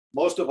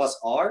most of us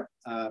are.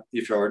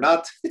 If you're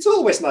not, it's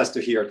always nice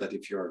to hear that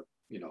if you're,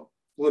 a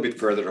little bit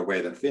further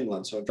away than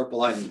Finland. So drop a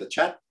line in the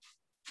chat.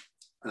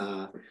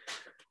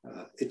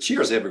 It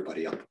cheers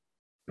everybody up.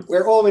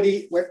 We're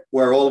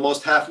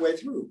almost halfway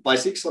through. By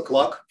 6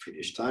 o'clock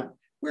finish time,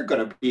 we're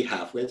going to be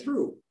halfway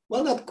through.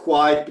 Well, not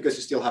quite, because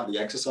you still have the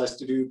exercise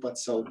to do. But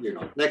so,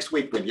 next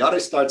week when Jari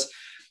starts,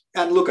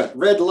 and look at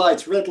red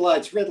lights, red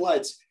lights, red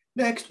lights.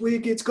 Next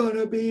week, it's going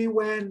to be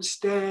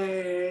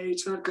Wednesday.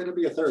 It's not going to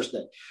be a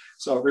Thursday.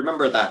 So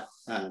remember that.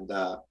 And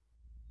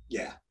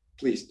yeah,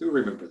 please do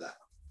remember that.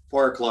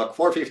 4 o'clock,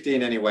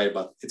 4:15 anyway,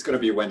 but it's going to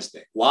be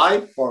Wednesday.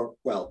 Why?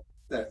 Well,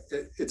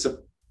 it's a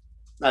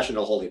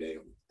national holiday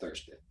on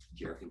Thursday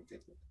here in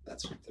Finland.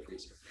 That's the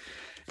reason.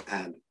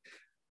 And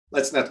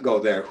let's not go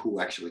there who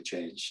actually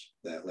changed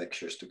the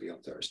lectures to be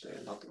on Thursday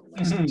and not on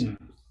Wednesday.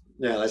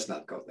 Yeah, let's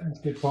not go there. That's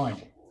a good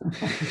point.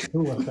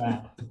 Who was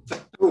that?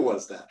 Who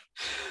was that?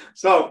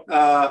 So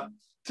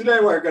today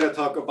we're going to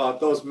talk about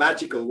those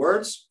magical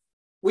words,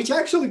 which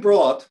actually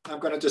brought, I'm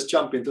going to just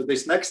jump into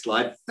this next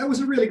slide. That was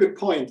a really good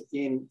point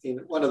in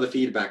one of the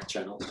feedback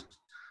channels.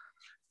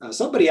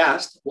 Somebody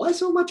asked, why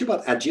so much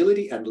about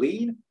agility and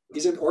lean?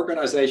 Isn't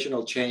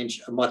organizational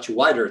change a much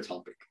wider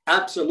topic?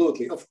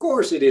 Absolutely. Of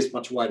course, it is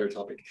much wider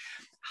topic.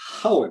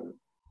 However,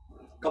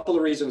 a couple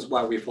of reasons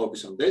why we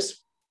focus on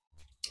this,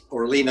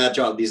 or lean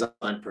agile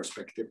design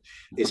perspective,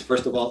 is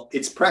first of all,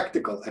 it's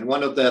practical. And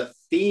one of the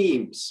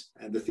themes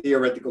and the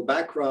theoretical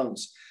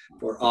backgrounds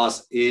for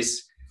us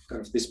is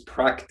kind of this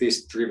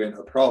practice-driven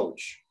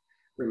approach.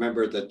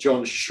 Remember the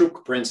John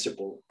Shook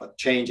principle, but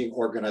changing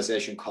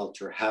organization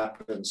culture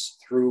happens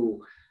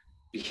through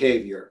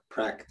behavior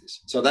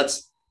practice. So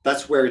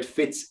that's where it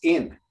fits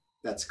in.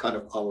 That's kind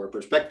of our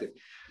perspective.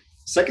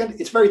 Second,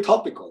 it's very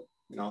topical.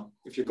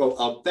 If you go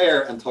out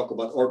there and talk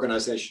about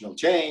organizational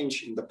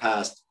change in the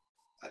past,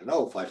 I don't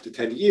know, 5 to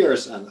 10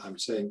 years, and I'm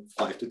saying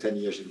 5 to 10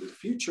 years into the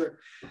future,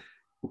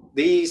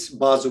 these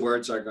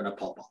buzzwords are going to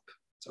pop up.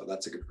 So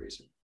that's a good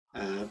reason.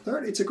 And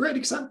third, it's a great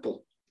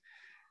example.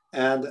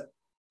 And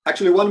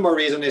actually, one more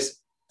reason is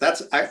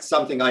that's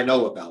something I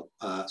know about.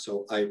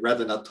 So I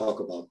rather not talk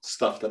about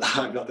stuff that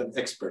I'm not an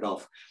expert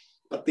of.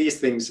 But these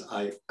things,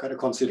 I kind of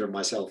consider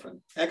myself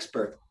an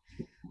expert.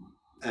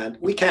 And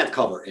we can't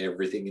cover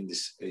everything in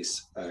this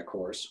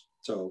course.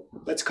 So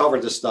let's cover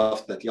the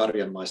stuff that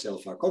Jari and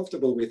myself are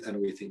comfortable with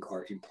and we think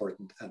are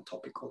important and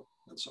topical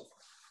and so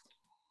forth.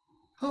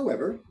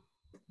 However,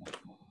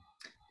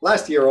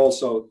 last year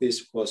also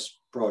this was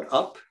brought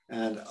up,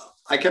 and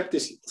I kept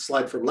this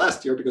slide from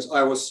last year because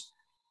I was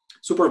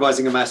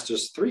supervising a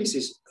master's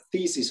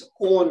thesis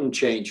on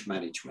change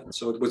management.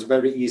 So it was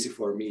very easy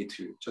for me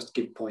to just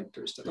give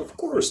pointers that, of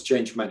course,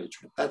 change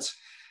management.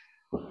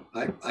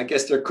 I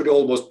guess there could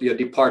almost be a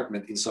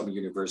department in some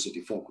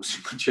university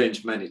focusing on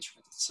change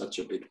management. It's such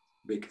a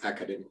big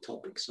academic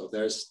topic. So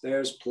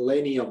there's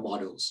plenty of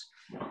models.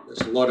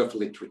 There's a lot of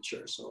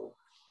literature. So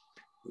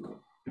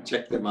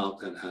check them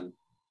out. And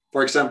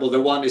for example, the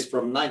one is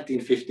from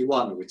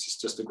 1951, which is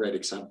just a great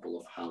example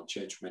of how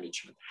change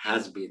management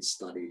has been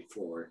studied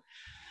for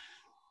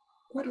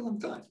quite a long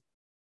time.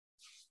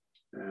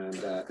 And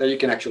there you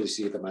can actually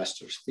see the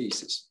master's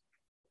thesis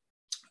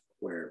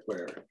where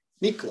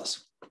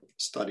Niklas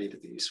studied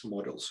these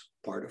models,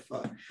 part of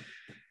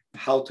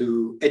how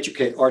to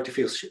educate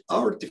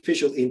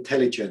artificial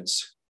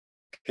intelligence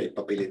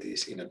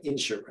capabilities in an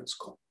insurance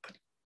company.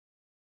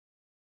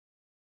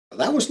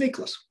 That was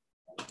Niklas.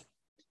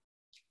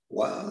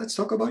 Well, let's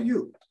talk about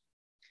you.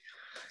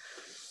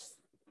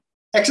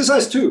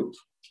 Exercise 2.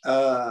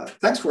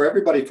 Thanks for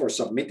everybody for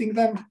submitting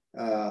them.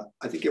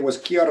 I think it was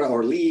Kiara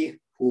or Lee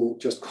who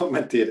just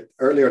commented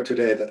earlier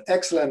today that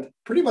excellent.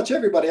 Pretty much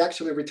everybody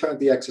actually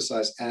returned the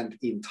exercise and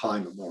in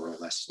time, more or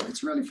less. So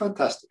it's really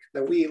fantastic.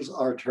 The wheels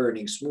are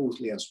turning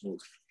smoothly and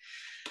smoothly.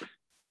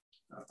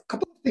 A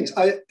couple of things.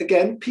 I,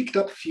 again, picked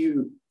up a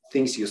few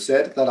things you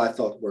said that I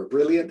thought were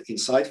brilliant,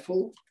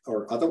 insightful,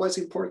 or otherwise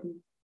important.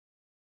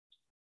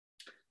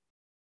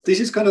 This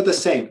is kind of the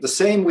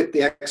same with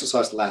the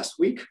exercise last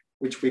week,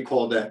 which we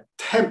call the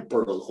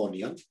temporal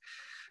onion.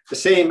 The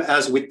same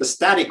as with the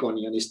static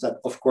onion is that,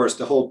 of course,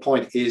 the whole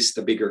point is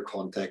the bigger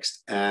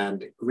context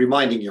and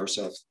reminding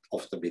yourself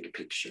of the big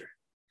picture.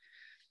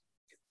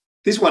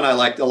 This one I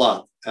liked a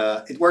lot.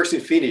 It works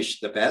in Finnish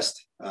the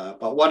best,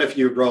 but one of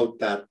you wrote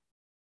that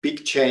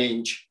big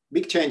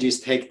changes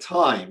take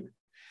time,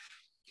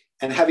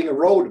 and having a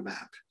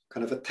roadmap,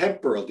 kind of a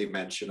temporal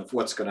dimension of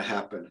what's going to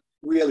happen,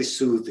 really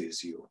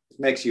soothes you. It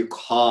makes you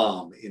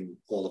calm in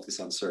all of this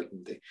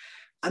uncertainty.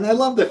 And I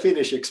love the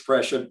Finnish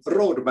expression,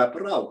 roadmap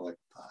rauhoittaa.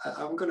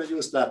 I'm going to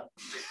use that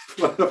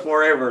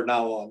forever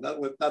now on.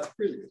 That's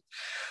brilliant.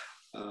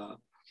 And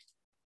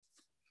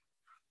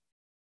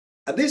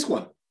this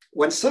one,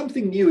 when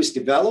something new is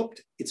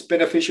developed, it's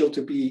beneficial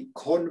to be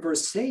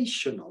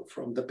conversational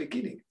from the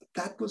beginning.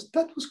 That was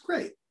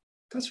great.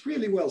 That's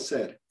really well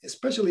said.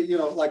 Especially,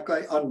 like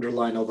I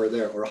underline over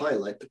there or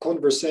highlight the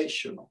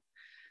conversational.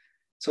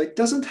 So it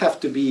doesn't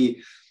have to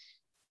be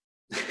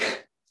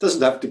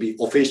Doesn't have to be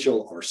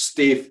official or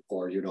stiff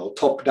or,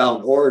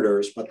 top-down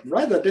orders, but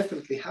rather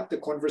definitely have the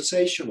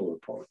conversational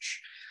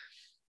approach.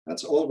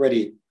 That's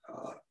already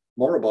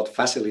more about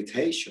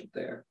facilitation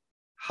there.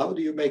 How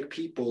do you make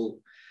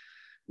people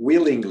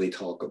willingly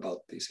talk about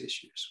these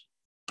issues?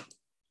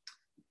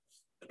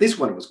 This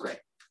one was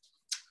great.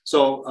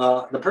 So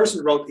the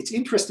person wrote, it's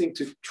interesting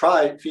to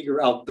try and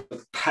figure out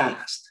the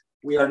past.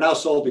 We are now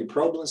solving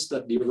problems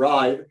that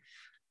derive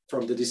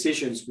from the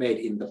decisions made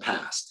in the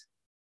past.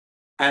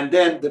 And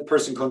then the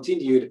person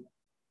continued,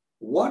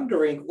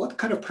 wondering what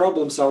kind of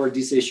problems our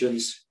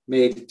decisions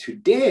made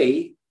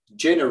today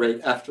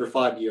generate after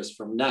 5 years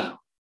from now.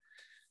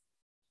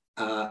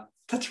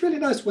 That's a really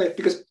nice way,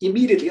 because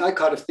immediately I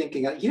kind of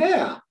thinking,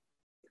 yeah,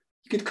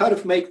 you could kind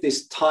of make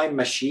this time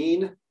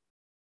machine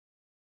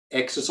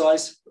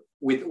exercise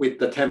with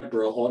the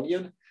temporal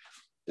onion,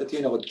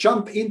 that,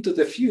 jump into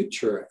the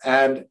future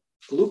and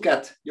look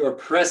at your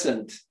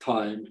present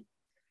time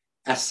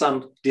as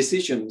some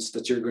decisions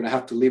that you're going to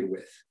have to live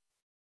with.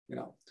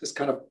 Just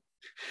kind of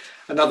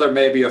another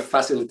maybe a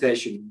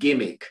facilitation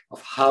gimmick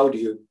of how do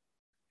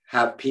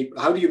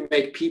you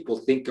make people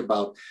think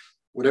about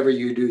whatever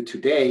you do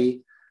today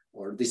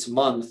or this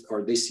month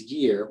or this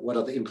year, what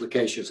are the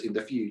implications in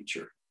the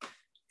future?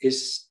 It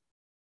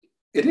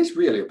is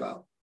really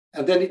about.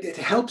 And then it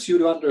helps you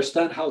to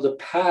understand how the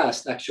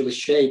past actually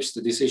shapes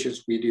the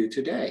decisions we do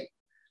today.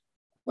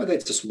 Whether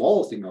it's a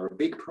small thing or a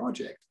big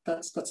project,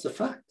 that's the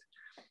fact.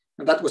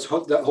 And that was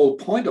the whole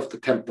point of the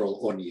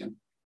temporal onion,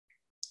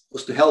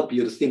 was to help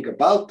you to think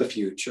about the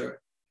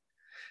future.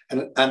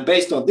 And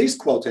based on this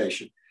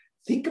quotation,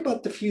 think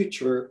about the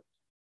future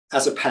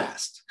as a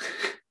past,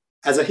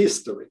 as a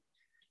history.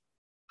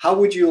 How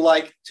would you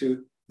like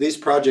this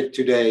project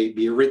today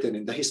be written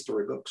in the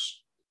history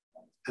books?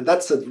 And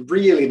that's a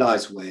really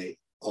nice way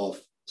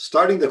of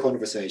starting the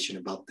conversation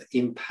about the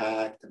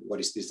impact and what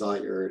is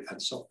desired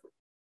and so forth.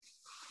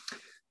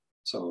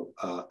 So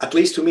at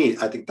least to me,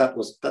 I think that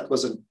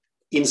was an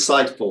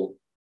insightful,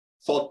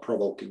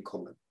 thought-provoking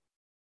comment.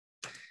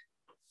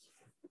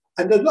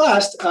 And then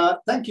last,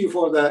 thank you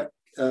for the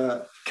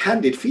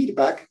candid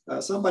feedback.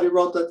 Somebody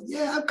wrote that,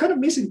 yeah, I'm kind of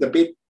missing a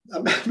bit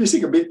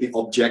the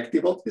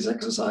objective of this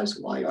exercise.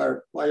 Why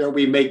are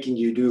we making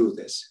you do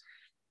this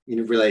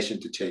in relation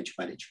to change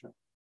management?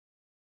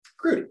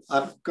 Good.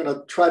 I'm going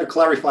to try to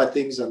clarify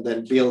things and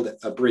then build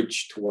a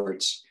bridge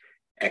towards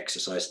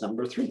exercise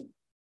number 3.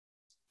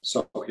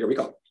 So here we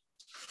go.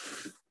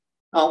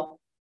 Now,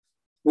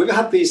 we've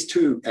had these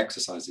 2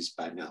 exercises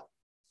by now,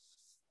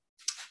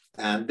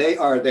 and they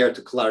are there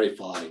to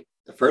clarify.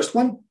 The first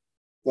one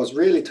was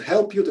really to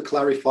help you to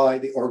clarify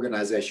the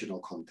organizational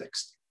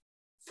context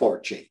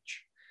for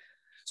change.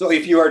 So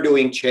if you are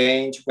doing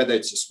change, whether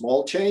it's a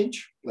small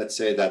change, let's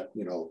say that,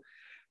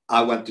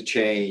 I want to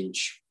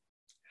change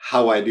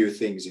how I do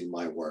things in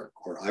my work,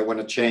 or I want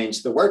to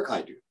change the work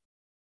I do.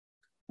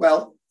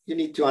 Well, you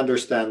need to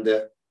understand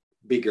the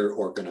bigger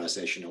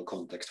organizational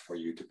context for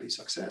you to be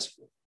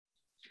successful.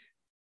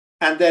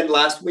 And then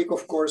last week,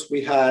 of course,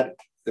 we had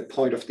the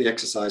point of the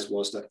exercise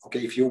was that, okay,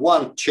 if you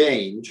want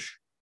change,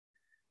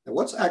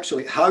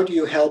 how do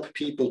you help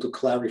people to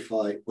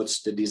clarify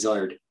what's the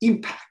desired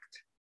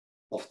impact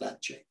of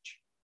that change?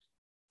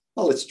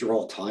 Well, let's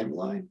draw a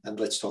timeline and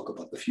let's talk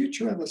about the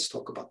future and let's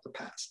talk about the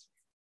past.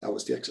 That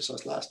was the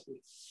exercise last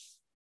week.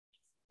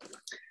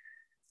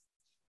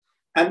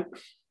 And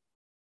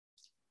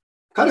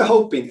kind of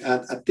hoping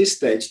at this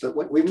stage that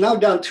we've now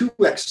done 2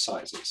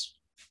 exercises,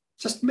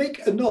 just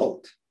make a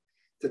note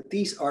that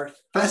these are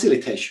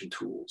facilitation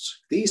tools,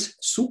 these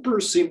super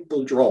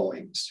simple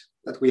drawings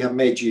that we have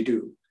made you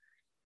do.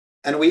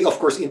 And we, of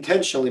course,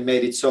 intentionally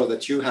made it so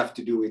that you have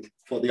to do it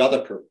for the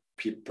other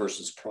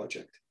person's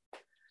project.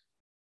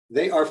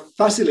 They are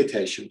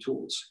facilitation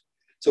tools.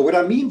 So what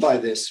I mean by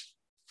this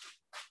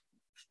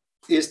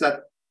is that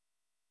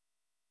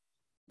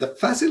the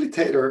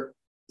facilitator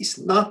is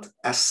not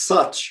as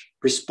such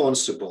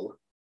responsible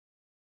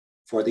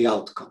for the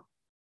outcome.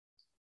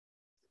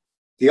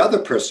 The other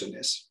person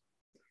is.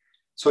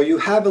 So you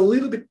have a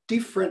little bit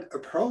different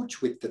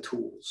approach with the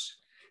tools.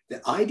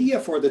 The idea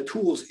for the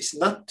tools is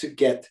not to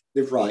get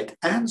the right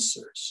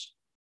answers.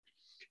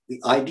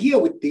 The idea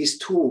with these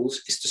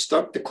tools is to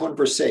start the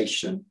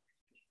conversation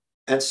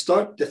and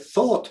start the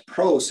thought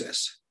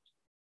process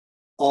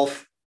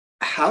of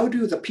how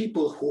do the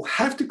people who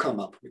have to come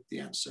up with the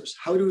answers,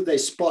 how do they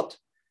spot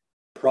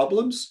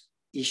problems,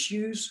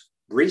 issues,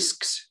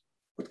 risks,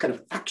 what kind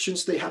of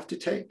actions they have to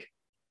take.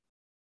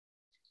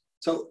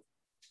 So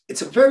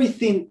it's a very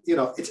thin,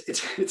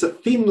 it's a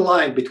thin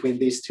line between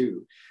these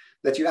two,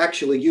 that you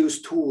actually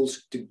use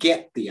tools to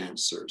get the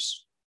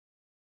answers.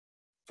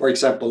 For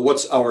example,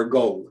 what's our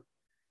goal?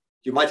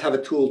 You might have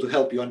a tool to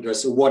help you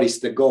understand what is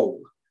the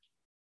goal,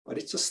 but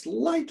it's a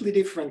slightly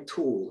different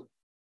tool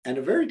and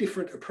a very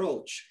different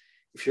approach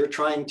if you're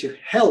trying to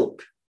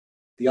help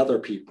the other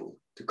people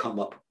to come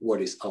up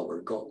what is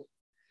our goal.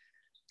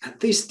 And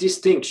this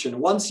distinction,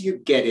 once you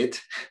get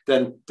it,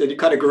 then you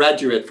kind of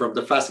graduate from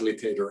the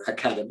Facilitator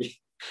Academy.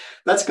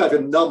 That's kind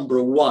of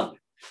number one.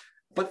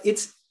 But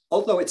it's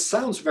although it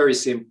sounds very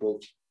simple,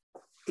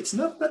 it's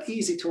not that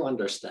easy to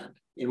understand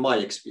in my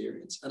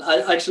experience. And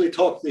I actually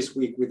talked this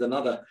week with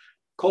another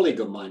colleague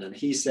of mine, and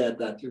he said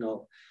that,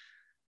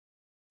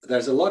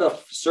 there's a lot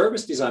of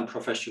service design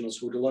professionals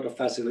who do a lot of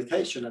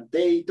facilitation, and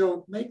they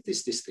don't make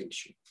this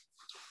distinction.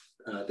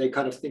 They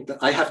kind of think that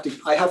I have to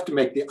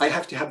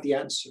have the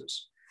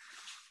answers.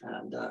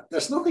 And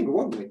there's nothing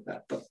wrong with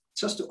that, but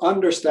just to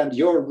understand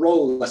your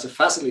role as a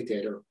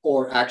facilitator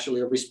or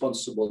actually a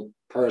responsible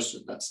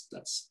person,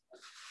 that's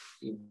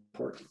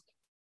important.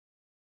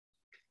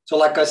 So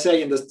like I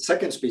say in the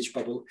second speech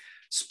bubble,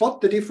 spot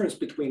the difference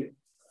between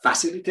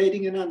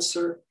facilitating an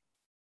answer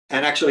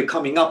and actually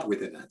coming up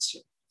with an answer.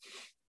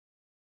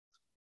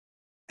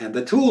 And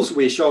the tools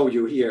we show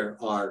you here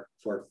are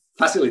for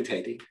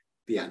facilitating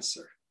the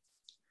answer.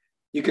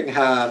 You can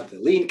have the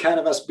lean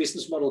canvas,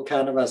 business model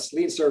canvas,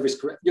 lean service,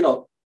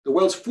 the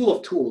world's full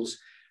of tools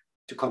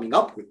to coming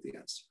up with the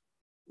answer.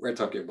 We're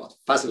talking about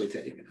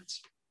facilitating an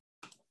answer.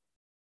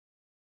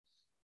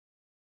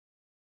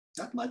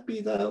 That might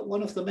be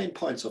one of the main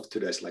points of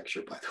today's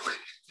lecture, by the way.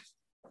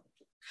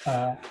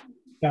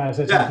 Can I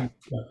say something?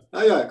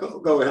 Yeah,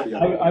 go ahead. Yeah.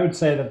 I would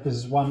say that this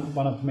is one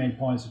of the main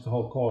points of the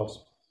whole course.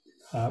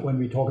 When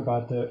we talk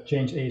about the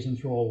change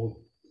agent's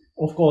role,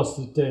 of course,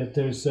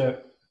 there's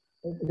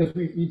because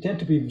we tend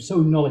to be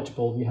so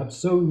knowledgeable, we have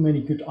so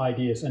many good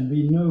ideas, and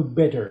we know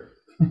better.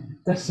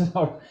 That's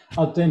our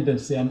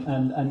tendency,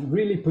 and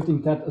really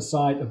putting that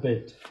aside a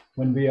bit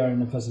when we are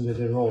in a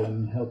facilitator role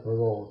and helper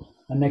role.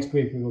 And next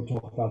week we will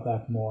talk about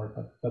that more.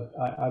 But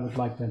I would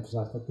like to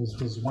emphasize that this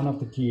is one of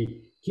the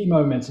key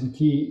moments and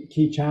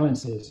key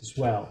challenges as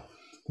well.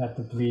 That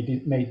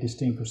we made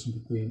distinction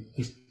between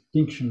these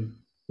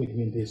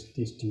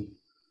two.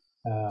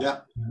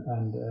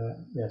 And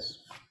yes,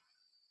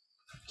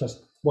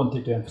 just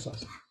wanted to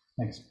emphasize.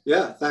 Thanks.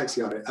 Yeah, thanks,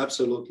 Jari.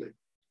 Absolutely.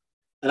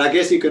 And I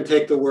guess you can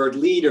take the word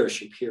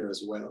leadership here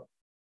as well.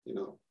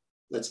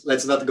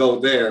 Let's not go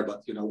there,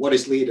 but what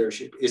is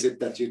leadership? Is it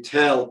that you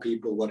tell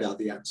people what are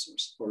the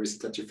answers, or is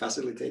it that you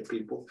facilitate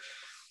people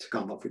to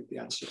come up with the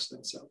answers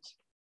themselves?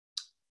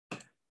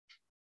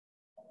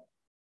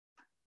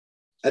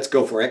 Let's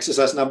go for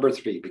exercise number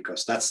 3,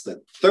 because that's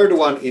the third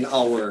one in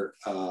our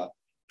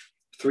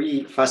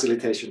 3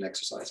 facilitation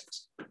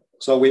exercises.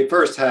 So we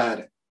first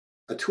had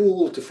a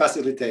tool to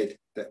facilitate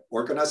the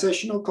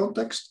organizational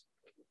context,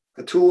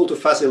 a tool to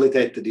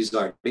facilitate the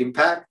desired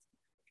impact,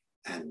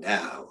 and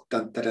now,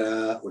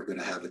 we're going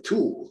to have a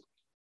tool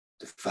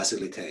to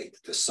facilitate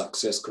the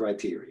success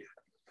criteria.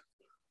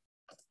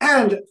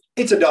 And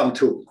it's a dumb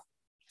tool.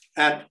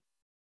 And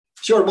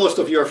sure, most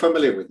of you are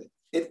familiar with it.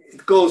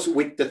 It goes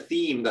with the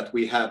theme that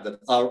we have, that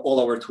all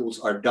our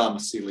tools are dumb,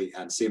 silly,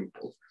 and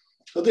simple.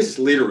 So this is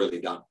literally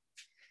dumb.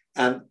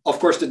 And of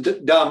course, the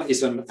dumb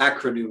is an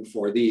acronym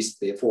for the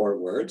 4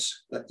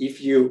 words, that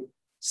if you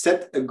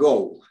set a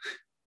goal,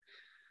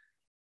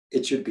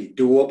 it should be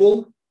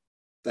doable,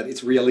 that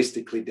it's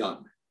realistically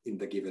done in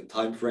the given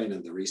time frame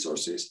and the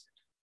resources.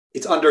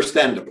 It's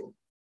understandable.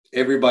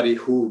 Everybody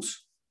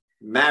who's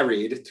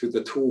married to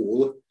the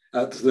tool,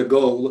 to the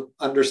goal,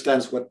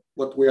 understands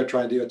what we are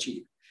trying to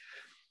achieve.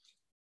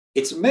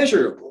 It's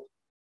measurable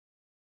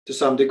to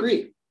some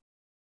degree.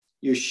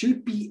 You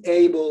should be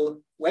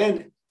able,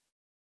 when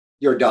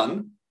you're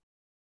done,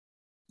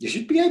 you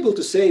should be able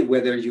to say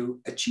whether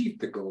you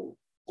achieved the goal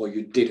or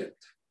you didn't.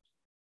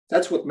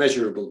 That's what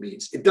measurable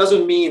means. It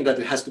doesn't mean that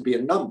it has to be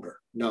a number.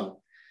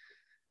 No.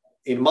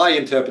 In my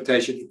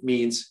interpretation, it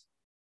means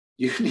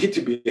you need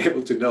to be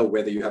able to know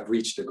whether you have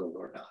reached the goal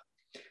or not.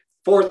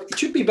 Fourth, it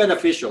should be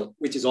beneficial,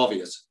 which is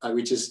obvious,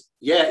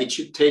 it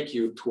should take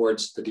you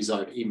towards the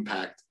desired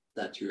impact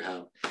that you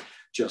have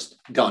just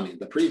done in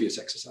the previous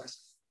exercise.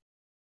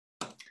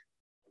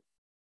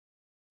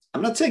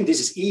 I'm not saying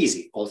this is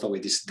easy, although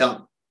it is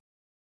dumb.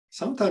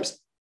 Sometimes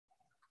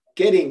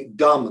getting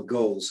dumb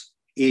goals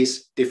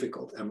is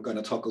difficult. I'm going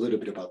to talk a little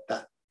bit about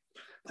that.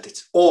 But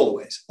it's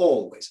always,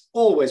 always,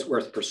 always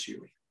worth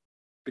pursuing,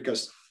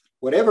 because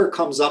whatever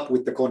comes up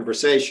with the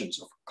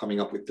conversations of coming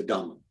up with the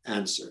dumb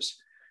answers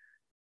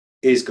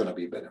is going to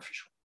be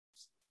beneficial.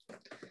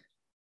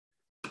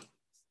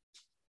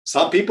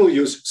 Some people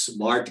use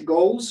SMART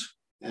goals,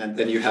 and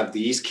then you have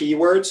these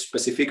keywords: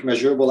 specific,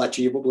 measurable,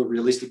 achievable,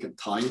 realistic, and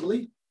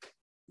timely.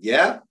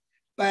 Yeah,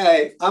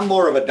 but I'm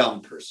more of a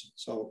dumb person,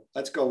 so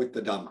let's go with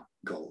the dumb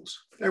goals.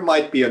 There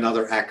might be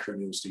another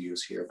acronyms to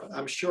use here, but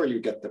I'm sure you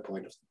get the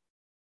point of them.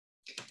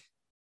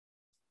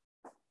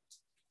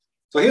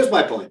 So here's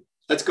my point.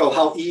 Let's go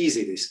how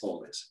easy this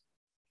all is.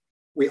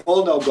 We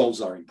all know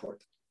goals are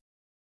important.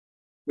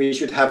 We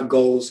should have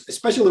goals,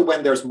 especially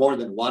when there's more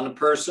than one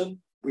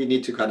person. We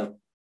need to kind of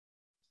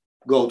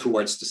go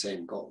towards the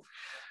same goal.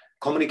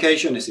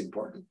 Communication is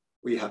important.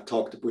 We have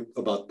talked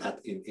about that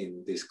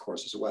in this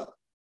course as well.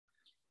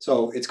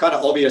 So it's kind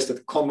of obvious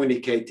that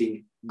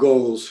communicating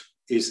goals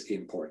is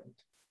important.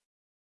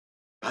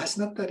 But it's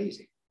not that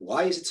easy.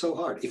 Why is it so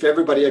hard? If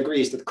everybody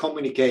agrees that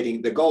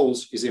communicating the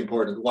goals is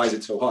important, why is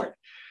it so hard?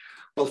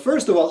 Well,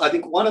 first of all, I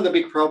think one of the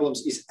big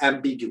problems is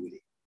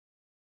ambiguity.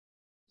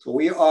 So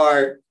we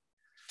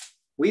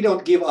we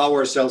don't give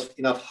ourselves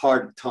enough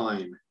hard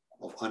time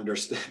of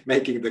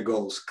making the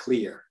goals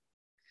clear.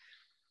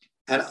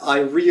 And I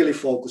really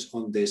focus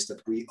on this,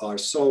 that we are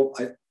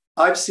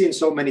I've seen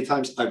so many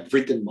times, I've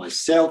written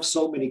myself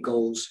so many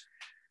goals.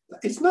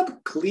 It's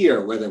not clear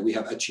whether we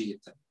have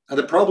achieved them. And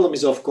the problem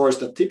is, of course,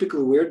 that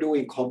typically we're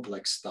doing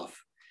complex stuff,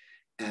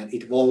 and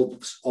it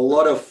involves a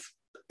lot of,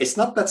 it's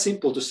not that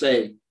simple to say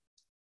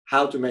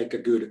how to make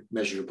a good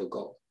measurable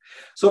goal.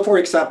 So for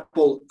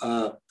example,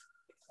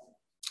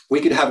 we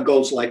could have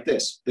goals like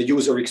this. The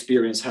user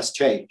experience has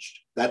changed.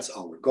 That's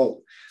our goal.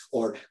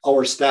 Or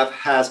our staff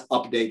has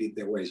updated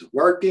their ways of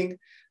working.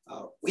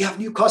 We have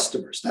new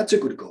customers. That's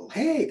a good goal.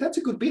 Hey, that's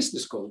a good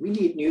business goal. We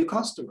need new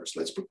customers.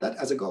 Let's put that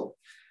as a goal.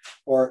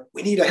 Or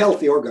we need a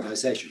healthy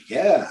organization.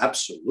 Yeah,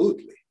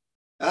 absolutely.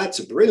 That's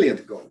a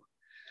brilliant goal.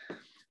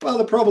 Well,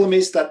 the problem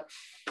is that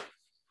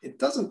it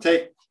doesn't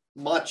take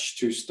much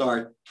to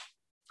start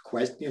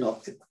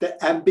the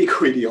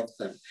ambiguity of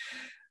them.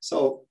 So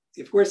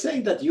if we're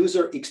saying that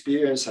user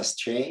experience has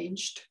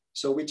changed,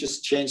 so we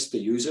just changed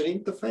the user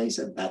interface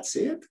and that's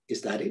it,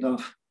 is that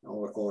enough?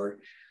 Or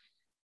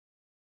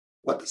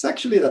what does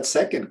actually that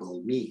second goal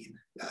mean?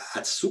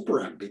 That's super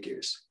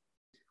ambiguous.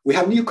 We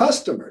have new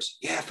customers.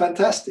 Yeah,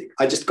 fantastic.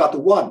 I just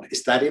got one.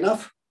 Is that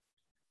enough?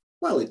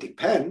 Well, it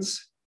depends.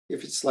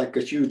 If it's like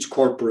a huge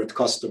corporate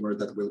customer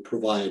that will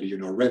provide,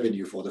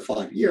 revenue for the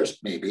 5 years,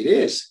 maybe it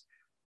is.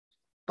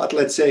 But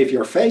let's say if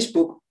you're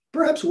Facebook,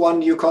 perhaps one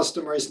new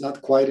customer is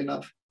not quite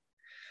enough.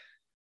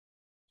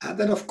 And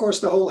then, of course,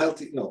 the whole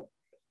healthy,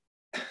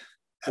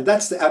 and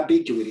that's the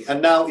ambiguity. And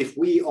now if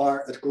we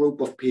are a group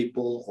of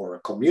people or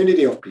a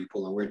community of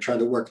people and we're trying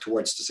to work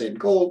towards the same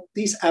goal,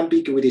 these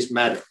ambiguities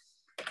matter.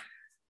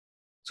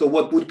 So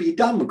what would be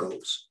dumb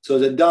goals? So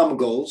the dumb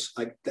goals,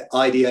 like the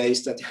idea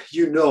is that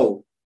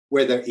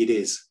whether it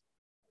is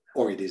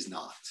or it is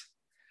not.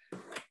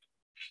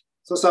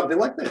 So something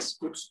like this.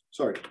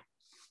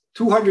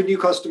 200 new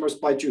customers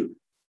by June.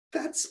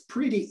 That's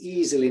pretty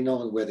easily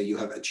known whether you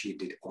have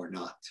achieved it or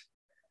not.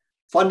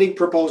 Funding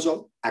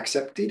proposal,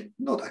 accepted,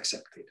 not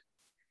accepted.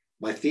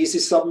 My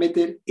thesis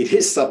submitted, it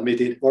is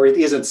submitted, or it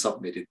isn't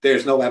submitted.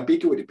 There's no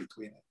ambiguity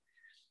between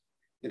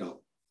it.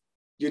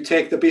 You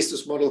take the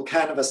business model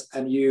canvas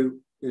and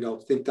you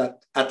think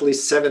that at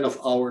least 7 of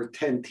our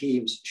 10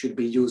 teams should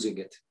be using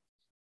it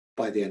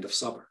by the end of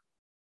summer.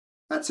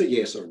 That's a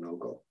yes or no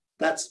goal.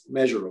 That's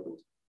measurable.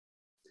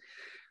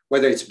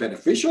 Whether it's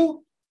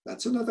beneficial,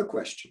 that's another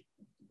question.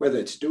 Whether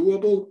it's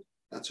doable,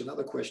 that's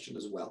another question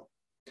as well.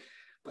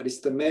 But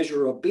it's the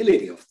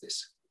measurability of this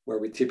where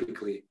we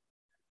typically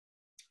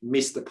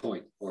miss the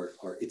point or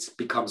it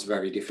becomes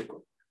very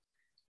difficult.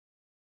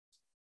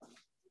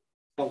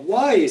 But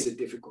why is it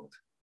difficult?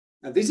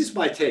 And this is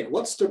my take.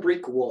 What's the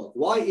brick wall?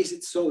 Why is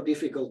it so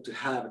difficult to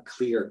have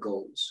clear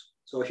goals?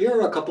 So here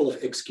are a couple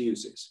of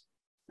excuses.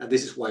 And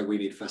this is why we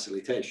need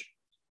facilitation.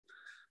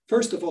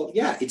 First of all,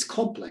 yeah, it's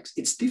complex.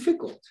 It's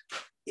difficult.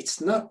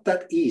 It's not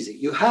that easy.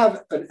 You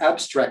have an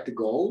abstract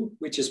goal,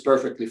 which is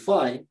perfectly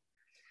fine.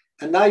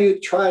 And now you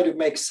try to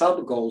make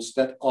sub-goals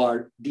that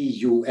are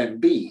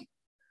D-U-M-B,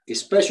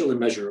 especially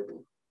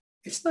measurable.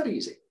 It's not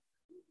easy.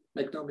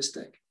 Make no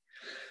mistake.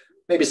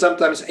 Maybe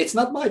sometimes it's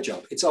not my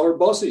job. It's our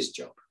boss's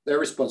job. They're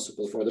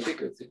responsible for the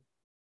bigger thing.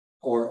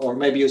 Or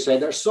maybe you say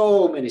there's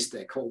so many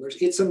stakeholders.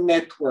 It's a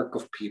network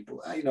of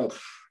people.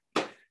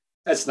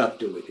 Let's not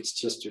do it. It's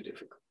just too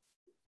difficult.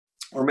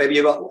 Or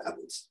maybe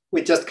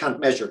we just can't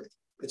measure it.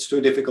 It's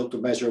too difficult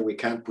to measure. We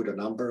can't put a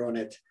number on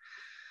it.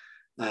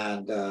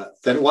 And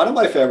then one of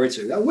my favorites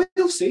is,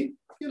 we'll see.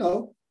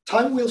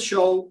 Time will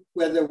show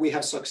whether we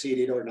have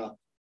succeeded or not.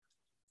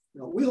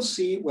 We'll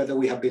see whether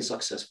we have been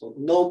successful.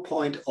 No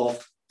point of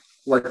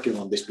working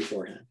on this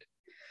beforehand.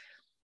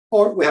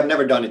 Or we have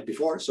never done it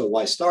before, so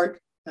why start?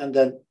 And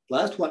then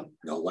last one,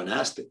 no one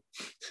asked it.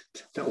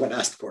 No one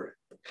asked for it.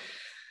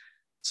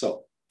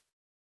 So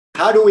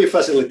how do we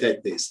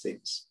facilitate these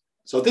things?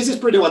 So this is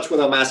pretty much what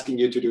I'm asking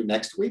you to do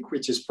next week,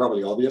 which is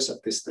probably obvious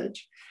at this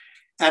stage.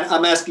 And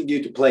I'm asking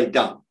you to play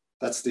dumb.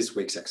 That's this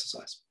week's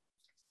exercise.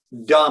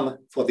 Dumb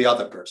for the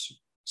other person.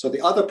 So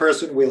the other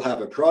person will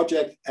have a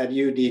project and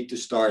you need to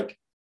start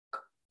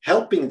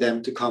helping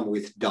them to come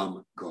with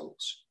dumb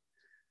goals.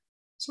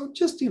 So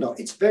just,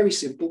 it's very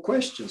simple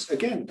questions.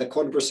 Again, the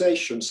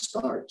conversation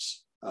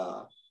starts.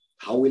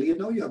 How will you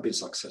know you have been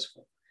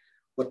successful?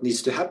 What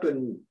needs to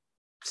happen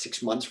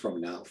 6 months from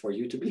now for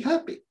you to be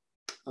happy?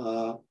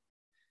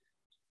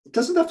 It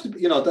doesn't have to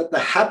be,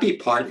 the happy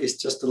part is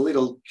just a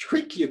little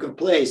trick you can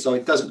play so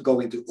it doesn't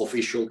go into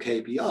official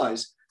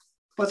KPIs.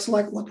 But it's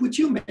like, what would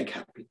you make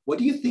happy? What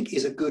do you think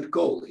is a good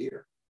goal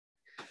here?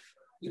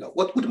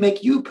 What would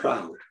make you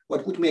proud?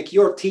 What would make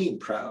your team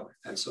proud?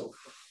 And so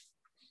forth.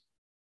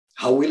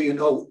 How will you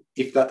know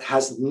if that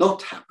has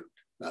not happened?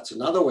 That's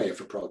another way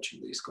of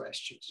approaching these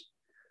questions.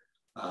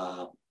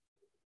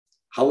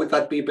 How would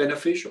that be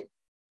beneficial?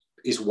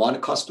 Is one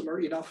customer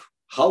enough?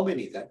 How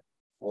many then?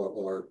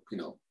 Or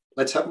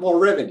let's have more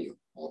revenue.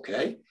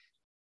 Okay.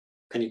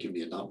 Can you give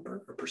me a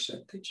number, a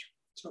percentage?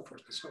 So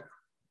forth and so on.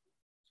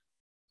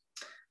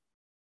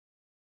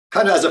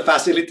 kind of as a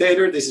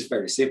facilitator, this is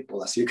very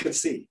simple, as you can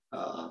see.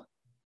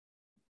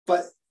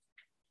 But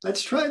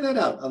let's try that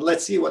out and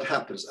let's see what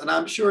happens. And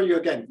I'm sure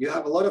you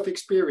have a lot of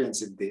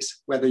experience in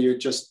this, whether you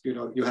just,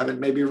 you haven't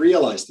maybe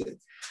realized it.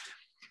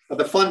 But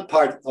the fun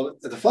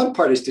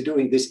part is to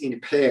doing this in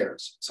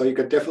pairs. So you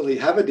can definitely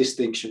have a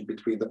distinction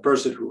between the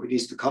person who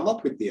needs to come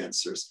up with the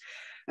answers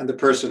and the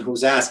person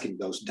who's asking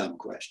those dumb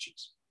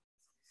questions.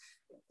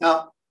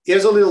 Now,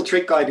 here's a little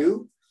trick I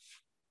do.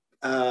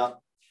 I've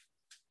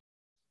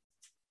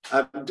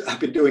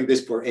been doing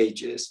this for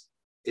ages.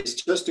 It's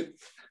just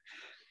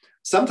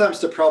sometimes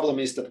the problem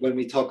is that when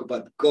we talk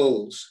about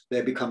goals,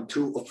 they become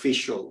too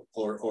official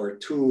or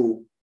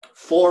too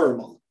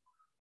formal.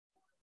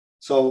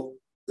 So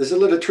there's a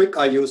little trick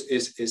I use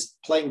is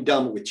playing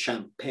dumb with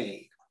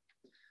champagne.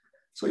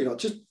 So,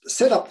 just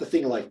set up the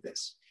thing like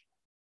this.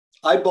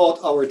 I bought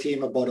our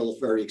team a bottle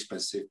of very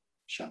expensive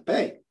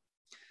champagne.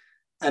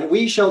 And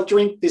we shall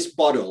drink this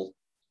bottle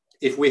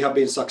if we have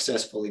been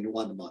successful in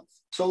 1 month.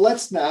 So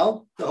let's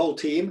now, the whole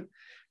team,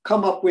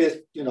 come up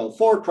with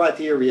 4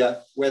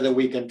 criteria whether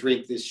we can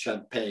drink this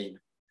champagne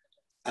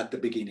at the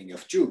beginning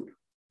of June.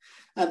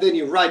 And then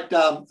you write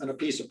down on a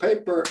piece of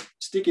paper,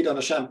 stick it on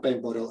a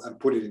champagne bottle and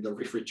put it in the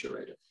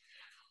refrigerator.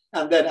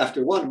 And then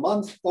after 1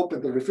 month,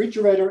 open the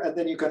refrigerator and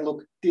then you can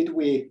look, did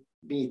we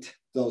meet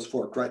those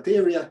 4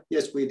 criteria?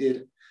 Yes, we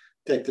did.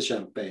 Take the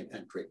champagne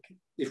and drink it.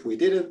 If we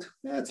didn't,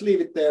 let's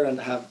leave it there and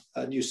have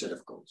a new set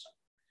of goals.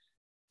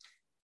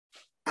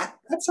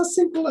 That's as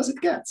simple as it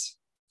gets.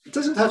 It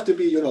doesn't have to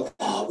be,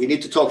 we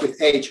need to talk with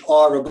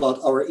HR about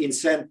our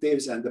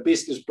incentives and the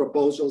business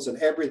proposals and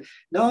everything.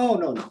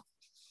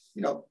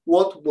 No.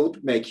 What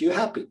would make you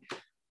happy?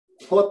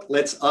 What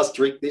lets us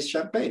drink this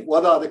champagne?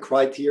 What are the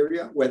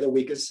criteria whether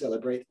we can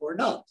celebrate or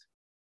not?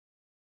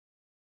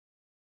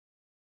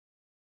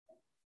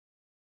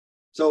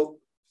 So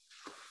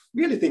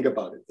really think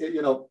about it.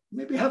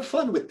 Maybe have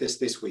fun with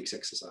this week's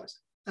exercise.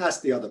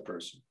 Ask the other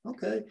person,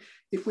 okay,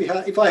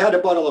 if I had a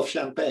bottle of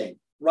champagne,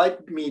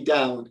 write me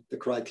down the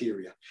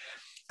criteria.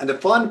 And the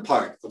fun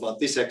part about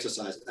this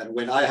exercise, and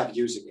when I have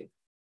using it,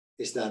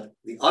 is that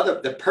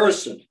the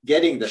person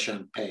getting the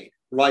champagne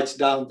writes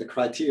down the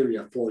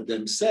criteria for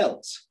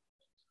themselves.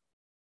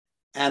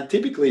 And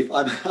typically, if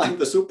I'm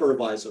the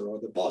supervisor or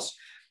the boss,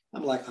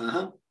 I'm like,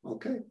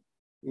 okay.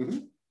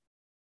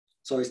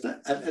 So it's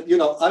that,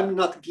 I'm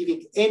not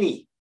giving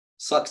any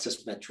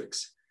success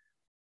metrics.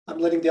 I'm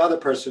letting the other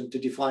person to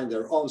define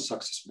their own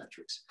success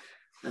metrics.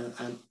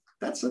 And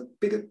that's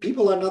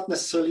people are not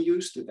necessarily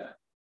used to that.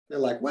 They're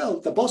like, well,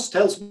 the boss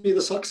tells me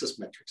the success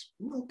metrics.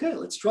 Okay,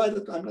 let's try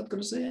that. I'm not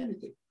going to say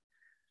anything.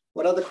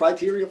 What are the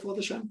criteria for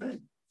the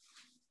champagne?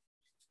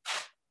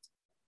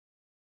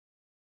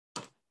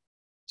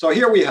 So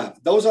here we have,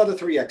 those are the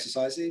 3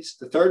 exercises.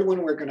 The third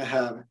one we're going to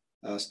have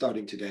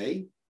starting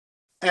today.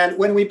 And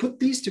when we put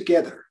these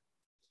together,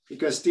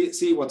 because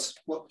see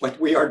what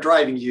we are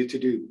driving you to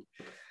do,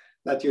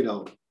 that,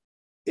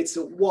 it's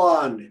a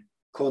one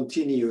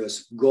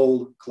continuous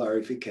goal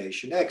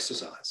clarification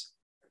exercise.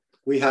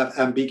 We have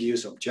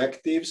ambiguous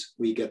objectives.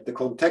 We get the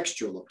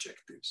contextual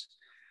objectives.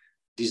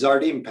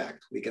 Desired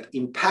impact. We get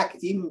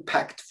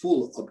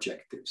impactful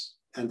objectives.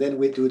 And then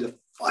we do the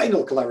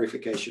final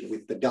clarification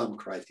with the dumb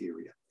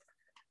criteria.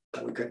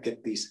 And we can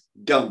get these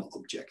dumb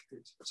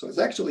objectives. So it's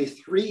actually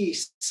 3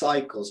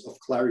 cycles of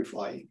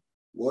clarifying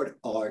what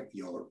are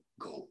your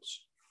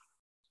goals.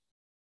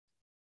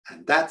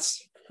 And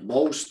that's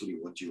mostly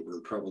what you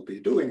will probably be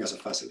doing as a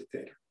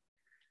facilitator.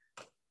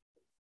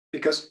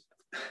 Because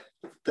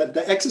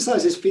the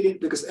exercise is fitting,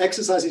 because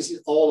exercise is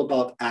all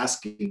about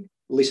asking,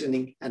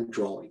 listening, and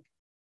drawing.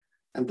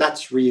 And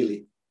that's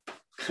really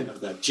kind of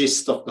the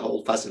gist of the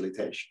whole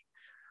facilitation.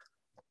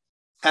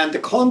 And the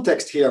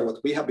context here,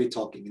 what we have been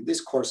talking in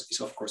this course is,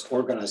 of course,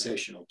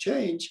 organizational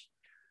change.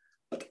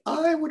 But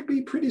I would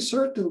be pretty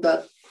certain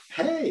that,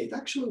 hey, it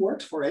actually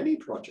works for any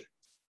project.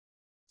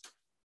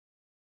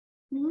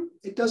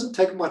 It doesn't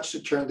take much to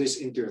turn this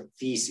into a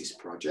thesis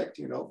project,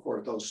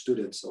 for those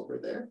students over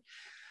there.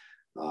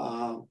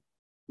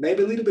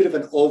 Maybe a little bit of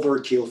an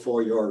overkill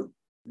for your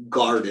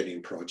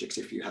gardening projects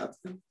if you have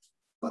them,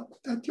 but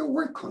at your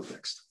work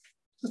context,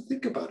 just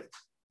think about it.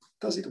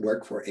 Does it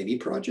work for any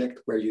project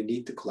where you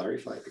need to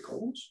clarify the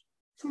goals?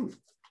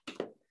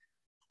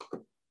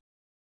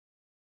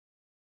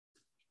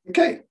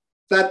 Okay,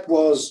 that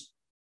was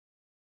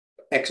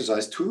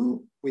exercise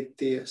 2 with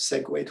the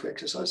segue to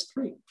exercise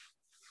 3.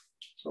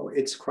 So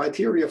it's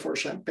criteria for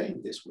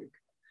champagne this week.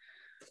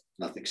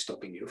 Nothing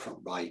stopping you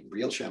from buying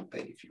real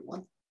champagne if you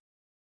want.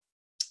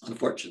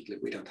 Unfortunately,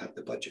 we don't have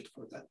the budget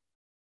for that,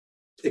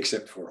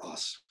 except for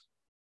us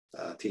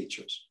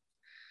teachers.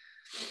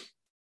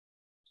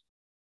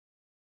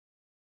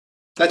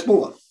 Let's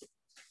move on.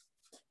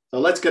 So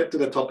let's get to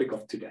the topic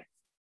of today.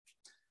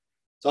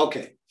 So,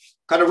 okay,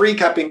 kind of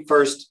recapping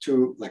first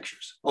 2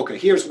 lectures. Okay,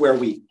 here's where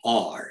we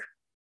are.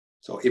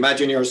 So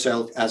imagine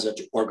yourself as an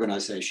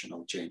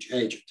organizational change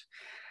agent.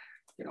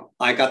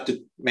 I got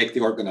to make the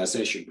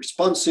organization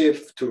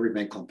responsive to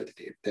remain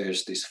competitive.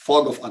 There's this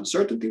fog of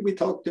uncertainty we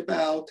talked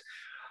about.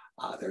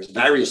 There's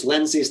various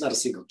lenses, not a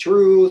single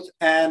truth.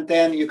 And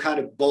then you kind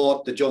of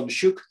bought the John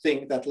Shook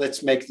thing that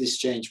let's make this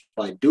change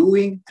by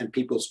doing and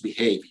people's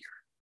behavior.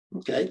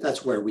 Okay,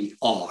 that's where we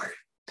are.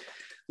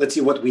 Let's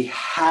see what we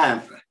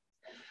have.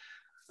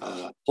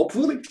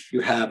 Hopefully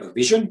you have a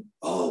vision.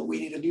 Oh, we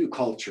need a new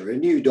culture, a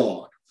new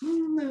dawn.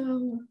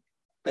 No,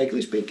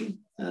 vaguely speaking.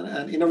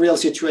 And in a real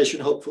situation,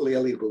 hopefully a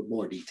little bit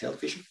more detailed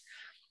vision.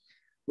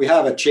 We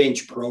have a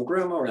change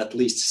program, or at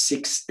least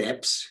 6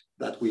 steps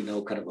that we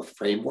know, kind of a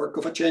framework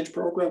of a change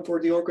program for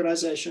the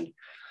organization.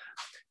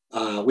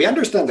 We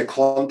understand the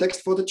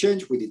context for the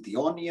change. We did the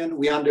onion.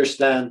 We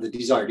understand the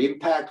desired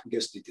impact. We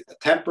just did the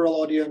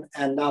temporal onion.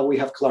 And now we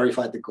have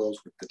clarified the goals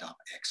with the dumb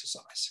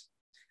exercise.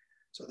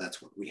 So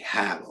that's what we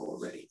have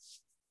already.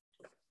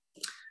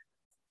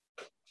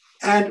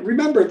 And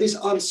remember this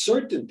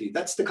uncertainty,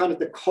 that's the kind of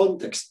the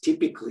context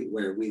typically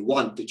where we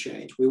want to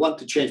change. We want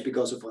to change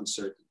because of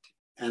uncertainty.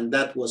 And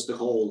that was the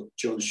whole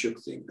John Shook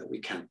thing, that we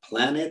can't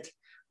plan it.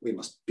 We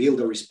must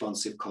build a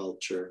responsive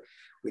culture.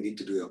 We need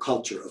to do a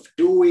culture of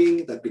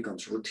doing that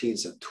becomes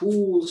routines and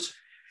tools.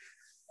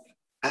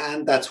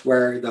 And that's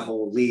where the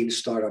whole lean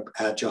startup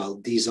agile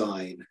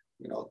design,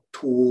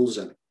 tools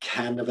and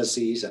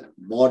canvases and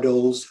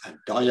models and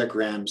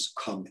diagrams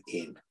come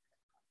in,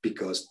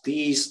 because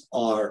these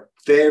are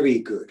very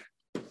good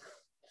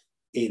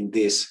in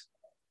this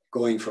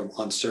going from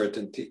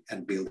uncertainty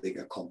and building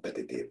a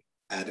competitive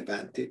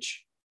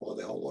advantage for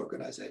the whole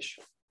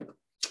organization.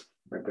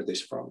 Remember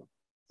this from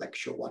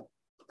lecture 1.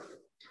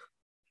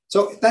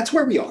 So that's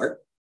where we are.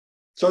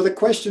 So the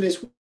question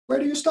is, where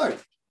do you start?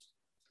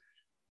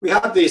 We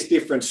have these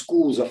different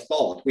schools of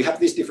thought. We have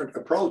these different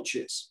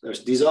approaches.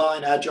 There's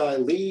design, agile,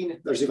 lean.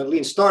 There's even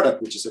lean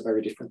startup, which is a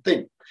very different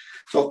thing.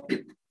 So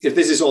if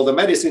this is all the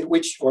medicine,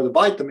 or the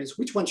vitamins,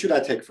 which one should I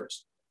take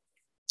first?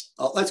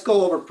 Let's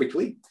go over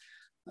quickly.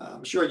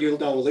 I'm sure you'll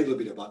know a little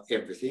bit about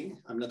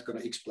everything. I'm not going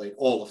to explain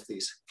all of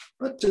these,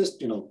 but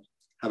just,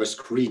 have a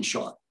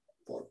screenshot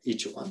for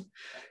each one.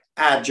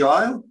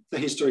 Agile, the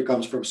history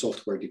comes from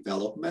software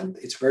development.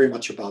 It's very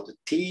much about the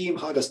team.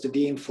 How does the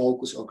team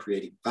focus on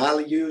creating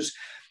values?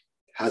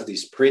 Has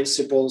these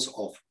principles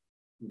of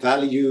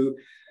valuing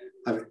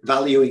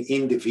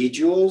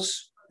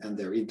individuals and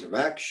their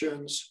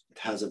interactions. It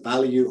has a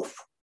value of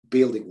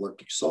building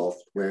working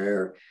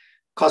software.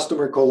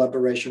 Customer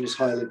collaboration is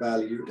highly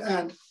valued,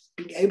 and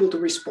being able to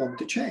respond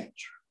to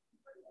change.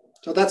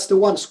 So that's the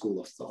one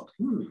school of thought.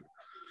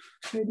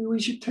 Maybe we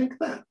should take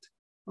that.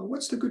 Well,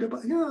 what's the good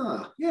about?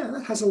 Yeah,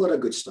 that has a lot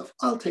of good stuff.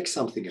 I'll take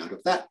something out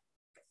of that.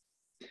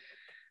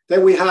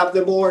 Then we have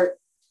the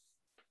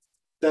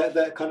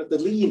kind of the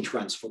lean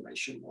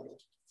transformation model.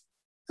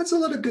 That's a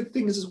lot of good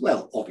things as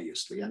well,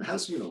 obviously, and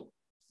has,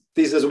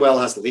 this as well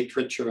as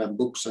literature and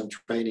books and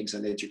trainings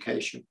and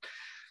education,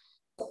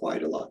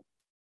 quite a lot.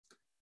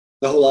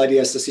 The whole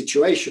idea is the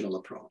situational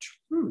approach.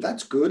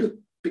 That's good,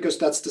 because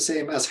that's the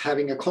same as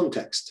having a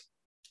context,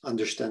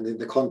 understanding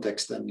the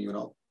context and,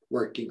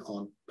 working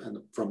on and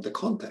from the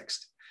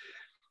context.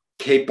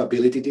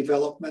 Capability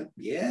development,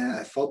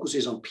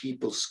 focuses on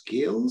people's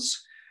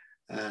skills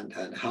and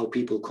how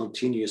people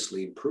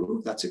continuously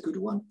improve. That's a good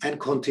one. And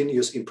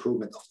continuous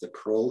improvement of the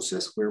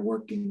process we're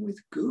working with.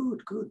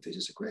 Good. This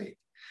is great.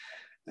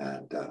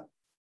 And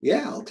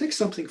I'll take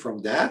something from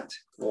that,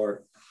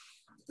 or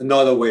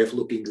another way of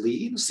looking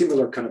lean,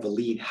 similar kind of a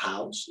lean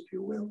house, if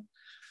you will.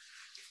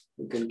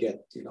 We can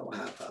get,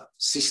 have a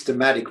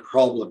systematic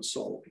problem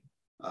solving,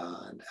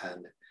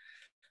 and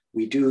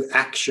we do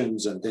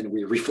actions, and then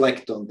we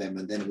reflect on them,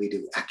 and then we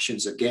do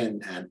actions again.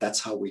 And that's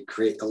how we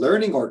create a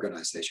learning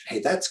organization. Hey,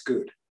 that's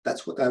good.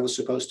 That's what I was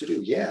supposed to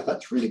do. Yeah,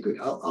 that's really good.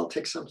 I'll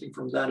take something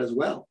from that as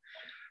well.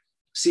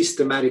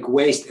 Systematic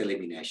waste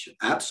elimination.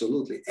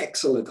 Absolutely.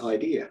 Excellent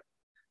idea.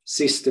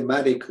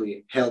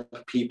 Systematically help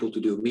people to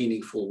do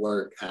meaningful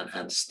work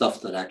and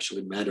stuff that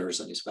actually matters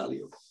and is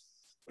valuable.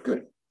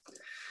 Good.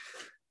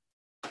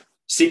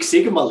 Six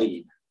Sigma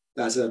lean.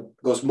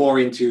 Goes more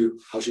into,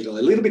 a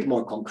little bit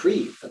more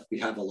concrete, that we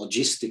have a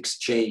logistics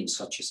chain,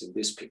 such as in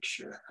this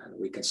picture, and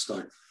we can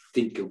start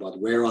thinking about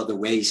where are the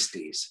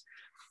wastes,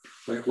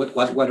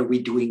 what are we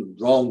doing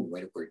wrong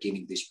when we're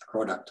giving this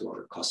product to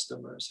our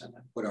customers, and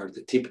what are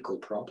the typical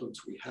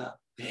problems we have.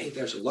 Hey,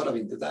 there's a lot of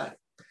into that.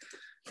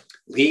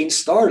 Lean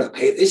startup.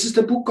 Hey, this is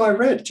the book I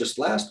read just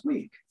last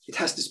week. It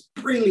has this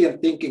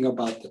brilliant thinking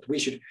about that we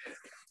should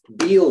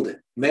build,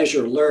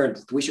 measure, learn.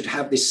 That we should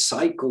have this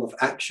cycle of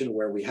action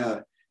where we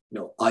have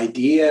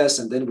ideas,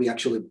 and then we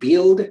actually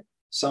build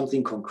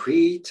something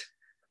concrete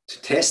to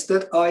test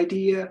that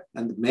idea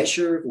and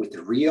measure with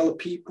the real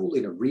people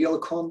in a real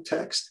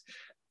context.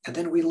 And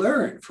then we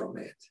learn from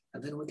it,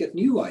 and then we get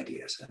new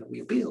ideas, and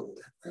we build,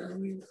 and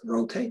we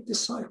rotate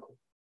this cycle.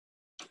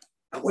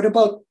 And what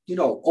about,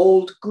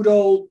 good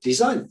old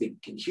design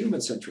thinking,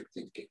 human-centric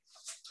thinking?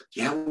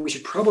 Yeah, we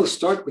should probably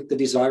start with the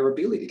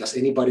desirability. Does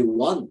anybody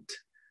want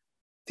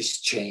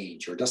this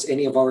change, or does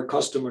any of our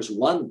customers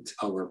want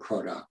our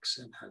products?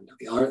 And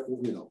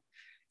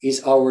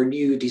is our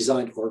new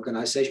designed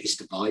organization, is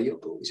it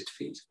viable? Is it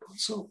feasible?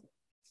 So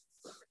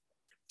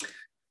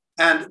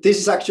And this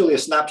is actually a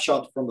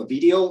snapshot from a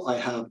video I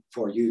have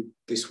for you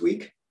this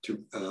week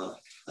to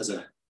as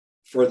a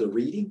further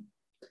reading.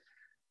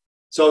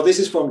 So this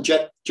is from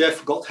Jeff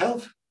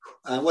Gotthelf.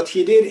 And what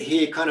he did,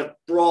 he kind of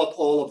brought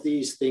all of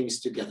these things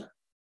together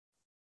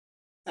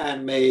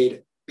and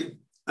made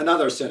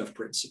another set of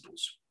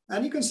principles.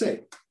 And you can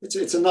say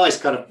it's a nice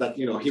kind of that,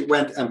 he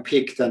went and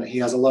picked, and he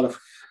has a lot of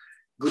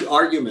good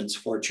arguments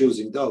for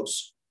choosing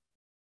those.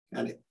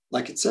 And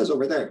like it says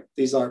over there,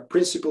 these are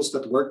principles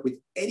that work with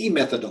any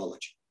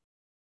methodology.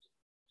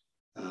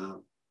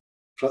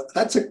 So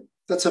that's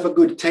a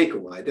good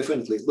takeaway.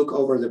 Definitely look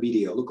over the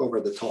video, look over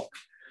the talk.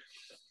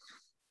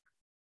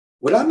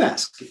 What I'm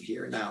asking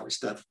here now is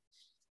that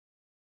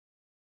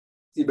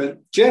even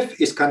Jeff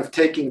is kind of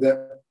taking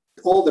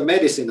all the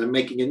medicine and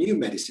making a new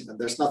medicine, and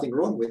there's nothing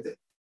wrong with it.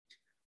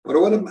 But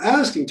what I'm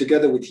asking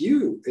together with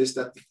you is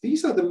that if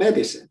these are the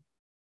medicine,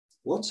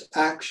 what's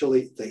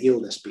actually the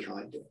illness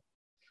behind it?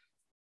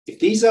 If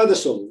these are the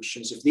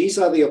solutions, if these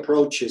are the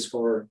approaches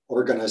for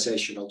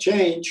organizational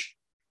change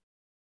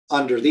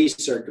under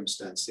these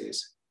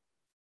circumstances,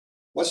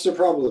 what's the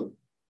problem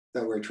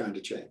that we're trying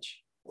to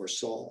change or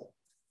solve?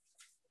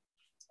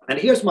 And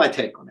here's my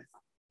take on it.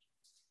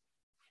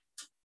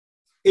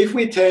 If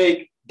we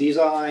take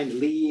design,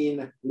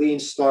 lean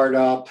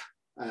startup,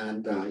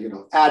 and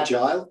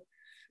agile,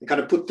 and kind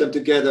of put them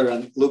together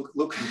and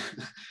look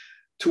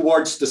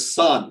towards the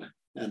sun,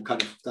 and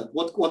kind of that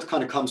what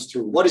kind of comes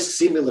through, what is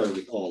similar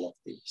with all of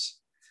these?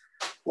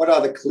 What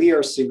are the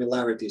clear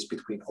similarities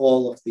between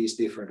all of these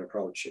different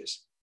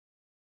approaches?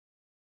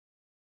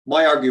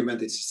 My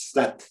argument is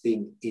that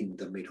thing in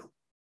the middle.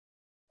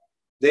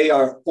 They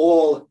are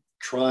all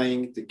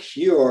trying to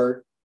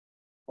cure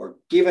or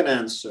give an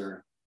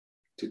answer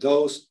to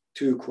those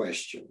two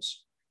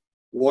questions.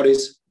 What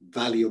is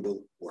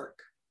valuable work?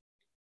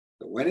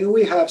 So when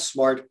we have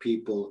smart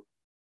people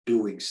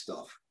doing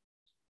stuff,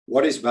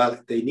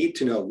 they need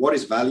to know what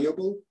is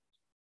valuable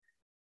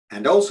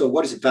and also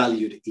what is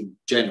valued in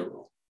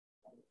general.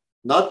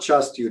 Not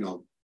just,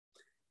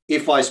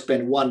 if I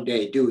spend one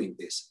day doing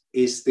this,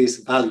 is this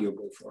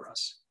valuable for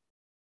us?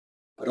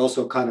 But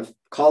also kind of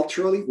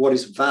culturally, what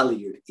is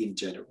valued in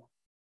general?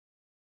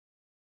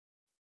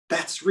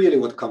 That's really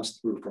what comes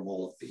through from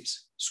all of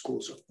these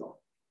schools of thought.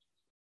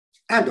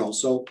 And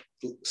also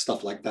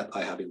stuff like that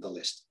I have in the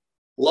list.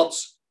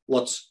 Lots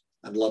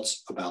and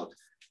lots about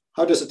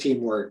how does a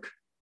team work?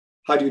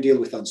 How do you deal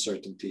with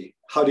uncertainty?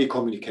 How do you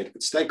communicate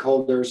with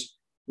stakeholders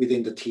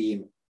within the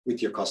team,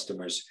 with your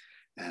customers?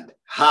 And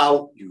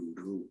how you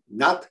do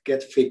not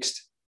get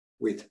fixed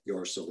with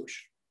your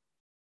solution.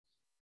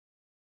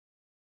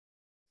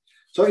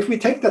 So if we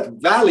take that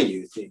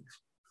value thing,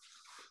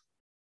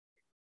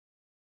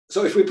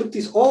 so if we put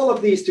all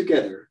of these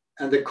together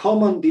and the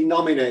common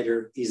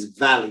denominator is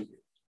value.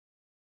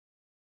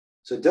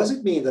 So does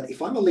it mean that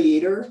if I'm a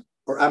leader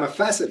or I'm a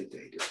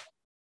facilitator,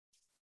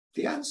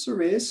 the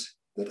answer is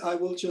that I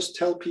will just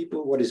tell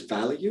people what is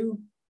value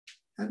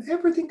and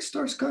everything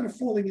starts kind of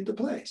falling into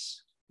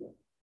place?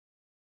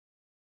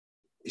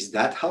 Is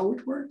that how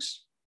it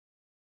works?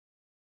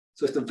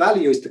 So if the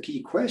value is the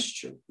key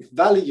question, if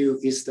value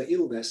is the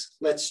illness,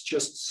 let's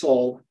just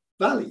solve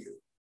value.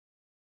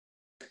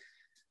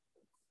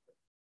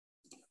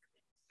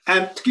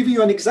 And to give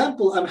you an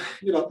example,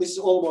 this is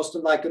almost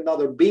like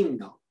another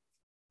bingo.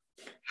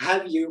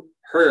 Have you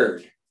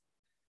heard?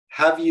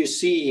 Have you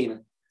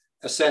seen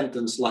a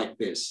sentence like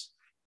this?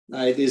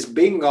 Now it is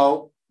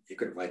bingo. You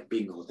could write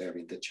bingo there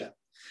in the chat.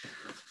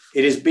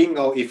 It is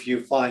bingo if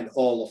you find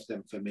all of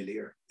them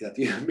familiar, that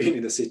you have been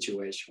in a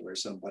situation where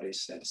somebody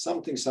said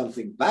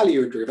something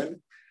value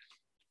driven,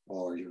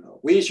 or,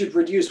 we should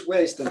reduce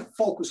waste and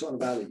focus on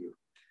value.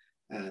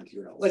 And,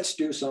 let's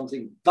do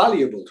something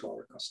valuable to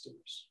our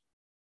customers.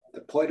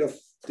 The point of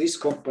this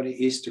company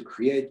is to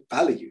create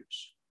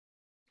values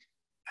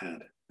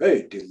and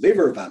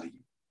deliver value.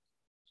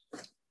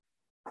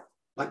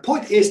 My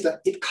point is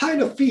that it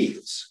kind of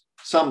feels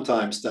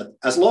sometimes that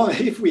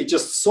if we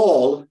just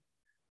solve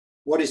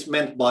what is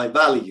meant by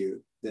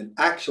value, then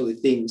actually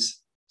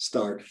things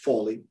start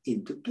falling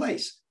into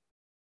place.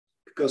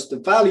 Because the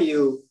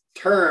value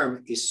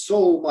term is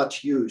so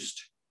much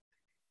used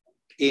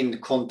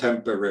in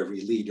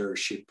contemporary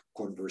leadership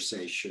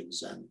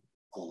conversations and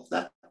all of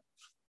that.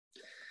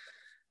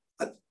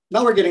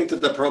 Now we're getting to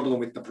the problem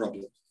with the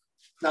problem.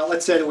 Now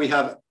let's say that we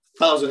have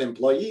 1,000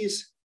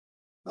 employees.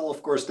 Well,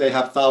 of course, they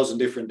have 1,000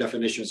 different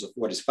definitions of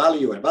what is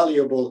value and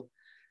valuable.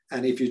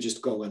 And if you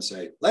just go and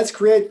say, let's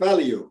create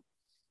value,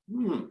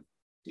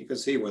 you can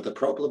see where the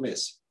problem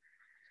is.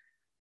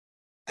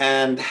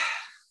 And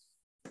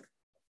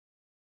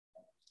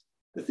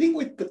the thing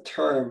with the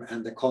term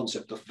and the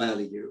concept of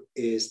value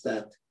is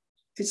that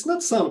it's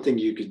not something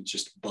you can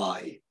just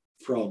buy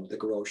from the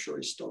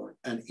grocery store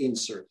and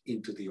insert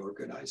into the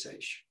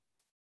organization.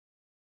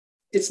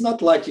 It's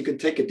not like you can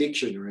take a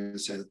dictionary and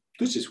say,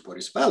 this is what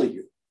is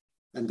value.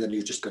 And then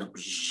you're just going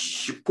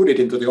to put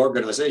it into the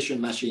organization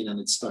machine and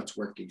it starts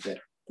working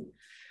better.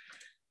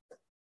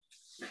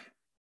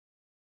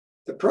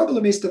 The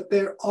problem is that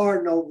there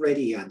are no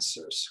ready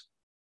answers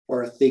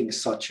or things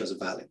such as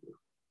value,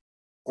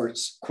 or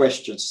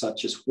questions such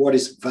as what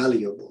is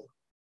valuable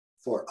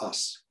for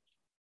us?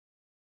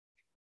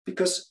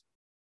 Because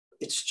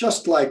it's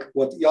just like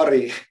what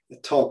Jari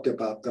talked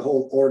about, the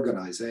whole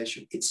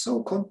organization. It's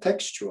so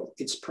contextual,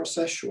 it's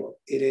processual,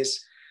 it is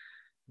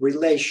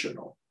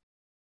relational.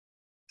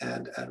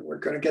 And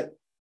we're going to get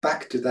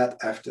back to that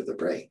after the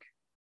break.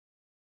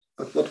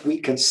 But what we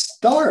can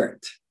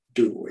start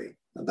doing,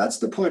 and that's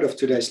the point of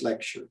today's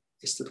lecture,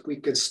 is that we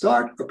can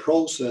start a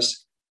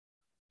process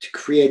to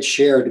create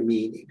shared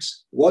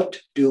meanings. What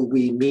do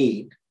we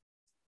mean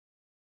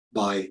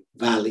by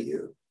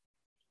value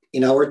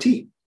in our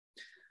team?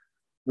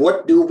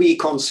 What do we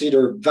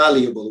consider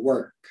valuable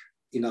work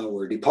in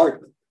our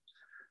department?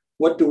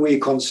 What do we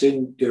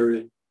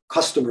consider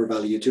customer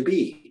value to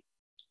be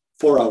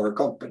for our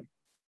company?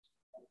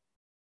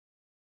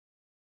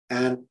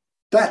 And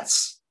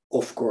that's,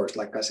 of course,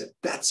 like I said,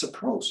 that's a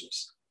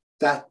process.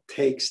 That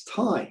takes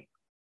time.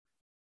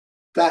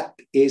 That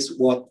is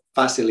what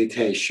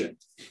facilitation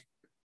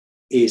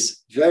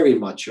is very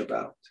much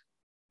about.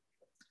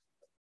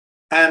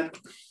 And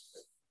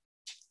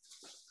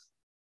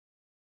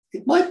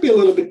it might be a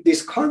little bit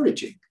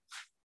discouraging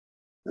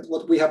that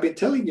what we have been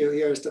telling you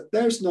here is that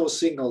there's no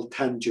single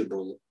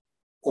tangible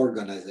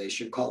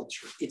organization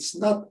culture. It's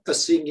not a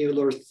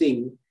singular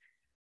thing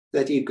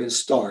that you can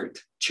start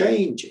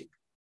changing.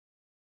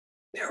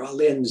 There are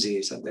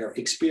lenses and there are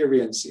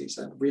experiences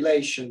and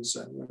relations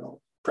and,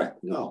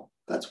 no,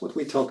 that's what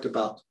we talked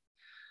about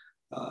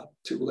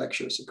 2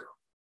 lectures ago.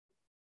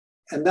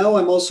 And now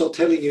I'm also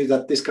telling you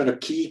that this kind of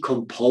key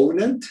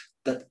component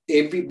that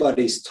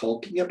everybody's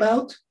talking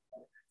about,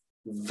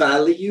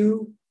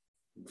 value,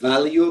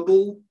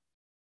 valuable,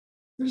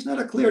 there's not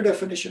a clear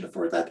definition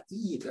for that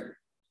either.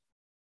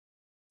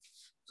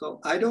 So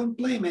I don't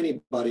blame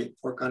anybody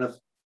for kind of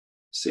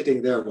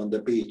sitting there on the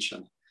beach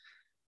and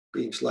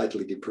being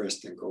slightly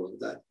depressed and going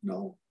that,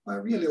 no, I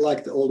really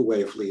like the old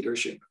way of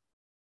leadership.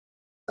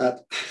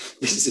 That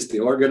this is the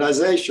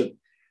organization,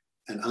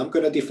 and I'm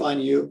going to define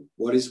you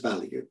what is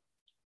value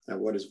and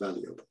what is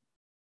valuable.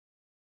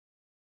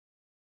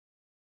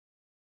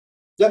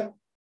 Yep.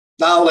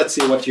 Now let's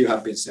see what you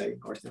have been saying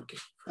or thinking.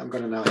 I'm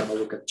going to now have a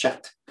look at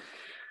chat.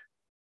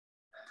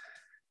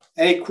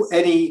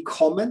 Any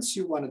comments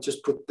you want to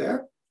just put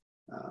there?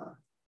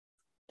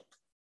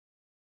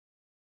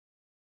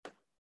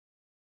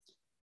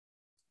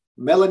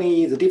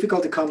 Melanie, the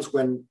difficulty comes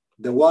when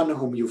the one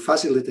whom you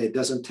facilitate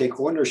doesn't take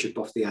ownership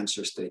of the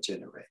answers they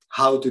generate.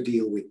 How to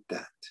deal with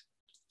that?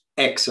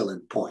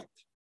 Excellent point.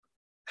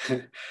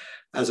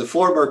 As a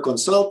former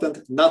consultant,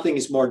 nothing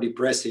is more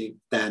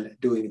depressing than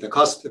doing the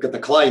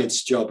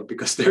client's job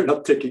because they're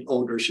not taking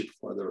ownership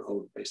for their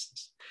own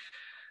business.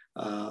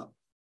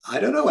 I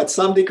don't know, at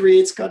some degree,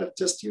 it's kind of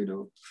just,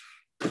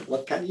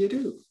 what can you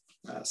do?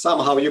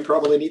 Somehow you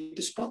probably need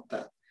to spot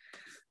that.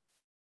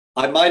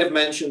 I might have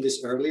mentioned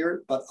this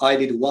earlier, but I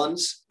did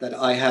once that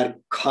I had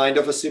kind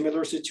of a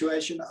similar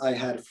situation. I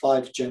had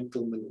 5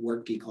 gentlemen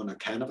working on a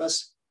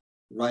canvas,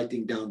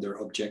 writing down their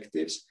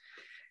objectives.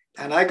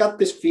 And I got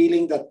this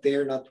feeling that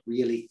they're not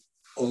really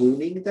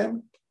owning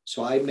them.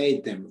 So I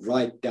made them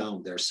write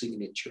down their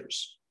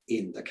signatures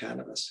in the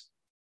canvas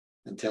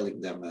and telling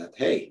them that,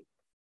 hey,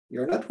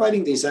 you're not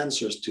writing these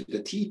answers to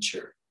the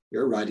teacher.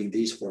 You're writing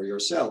these for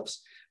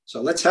yourselves.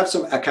 So let's have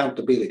some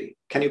accountability.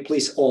 Can you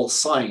please all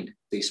sign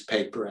this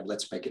paper and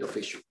let's make it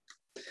official?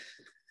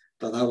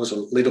 But that was a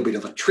little bit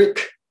of a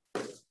trick.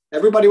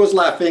 Everybody was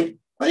laughing,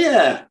 but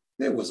yeah,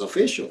 it was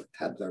official. It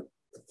had their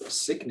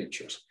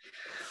signatures.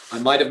 I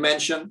might have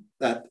mentioned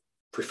that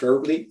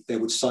preferably they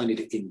would sign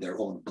it in their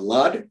own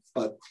blood,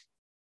 but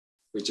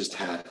we just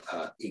had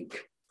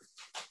ink.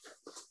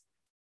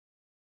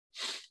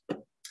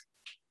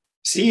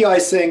 CI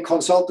saying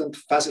consultant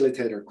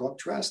facilitator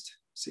contrast.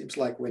 Seems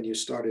like when you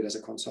started as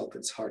a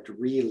consultant, it's hard to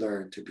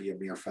relearn to be a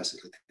mere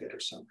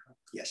facilitator somehow.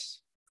 Yes.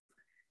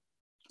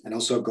 And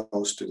also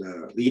goes to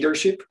the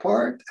leadership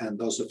part. And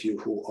those of you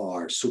who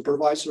are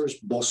supervisors,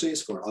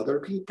 bosses for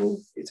other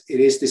people, it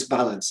is this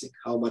balancing.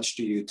 How much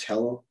do you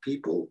tell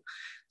people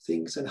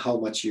things and how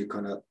much you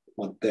kind of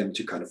want them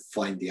to kind of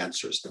find the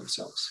answers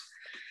themselves.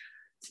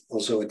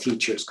 Also a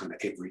teacher's kind of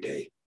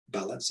everyday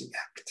balancing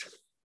act.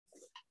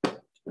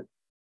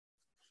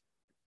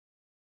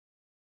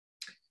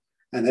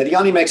 And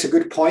Jani makes a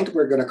good point.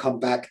 We're going to come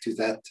back to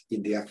that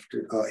in the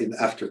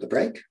after the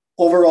break.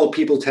 Overall,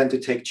 people tend to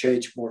take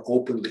change more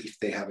openly if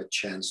they have a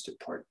chance to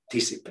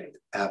participate.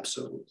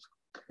 Absolutely.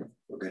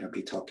 We're going to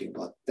be talking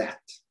about that.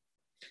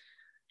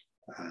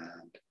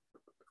 And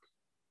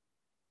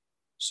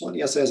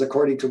Sonia says,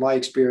 according to my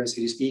experience,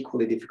 it is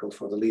equally difficult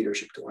for the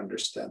leadership to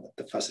understand that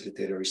the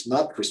facilitator is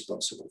not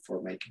responsible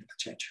for making the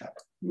change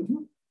happen.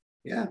 Mm-hmm.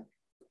 Yeah.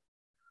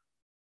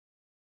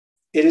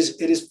 It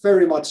is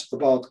very much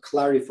about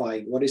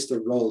clarifying what is the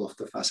role of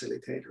the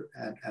facilitator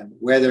and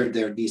whether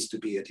there needs to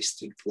be a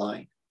distinct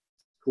line,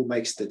 who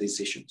makes the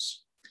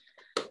decisions,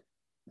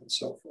 and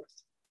so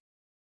forth.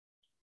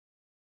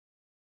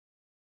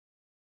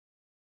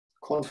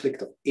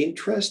 conflict of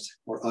interest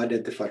or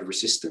identified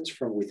resistance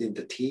from within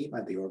the team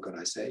and the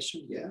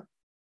organization. Yeah.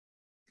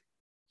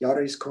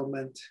 Jari's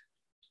comment.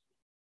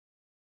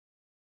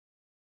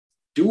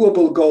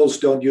 Doable goals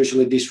don't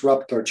usually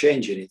disrupt or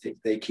change anything.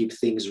 They keep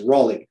things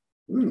rolling.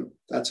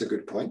 That's a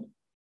good point.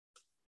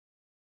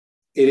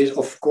 It is,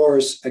 of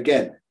course,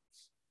 again,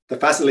 the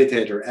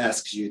facilitator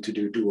asks you to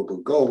do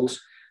doable goals,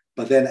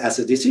 but then as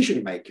a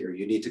decision maker,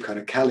 you need to kind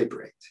of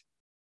calibrate.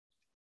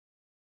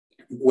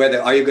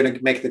 Whether are you going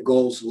to make the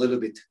goals a little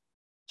bit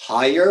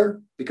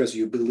higher because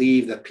you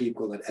believe that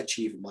people will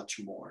achieve much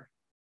more?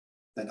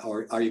 Then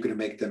are you going to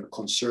make them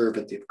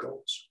conservative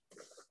goals?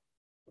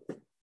 A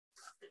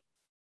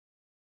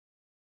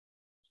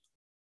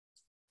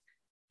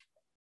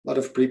lot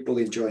of people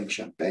enjoying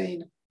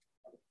champagne.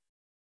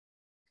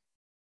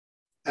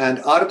 And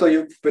Aalto,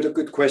 you put a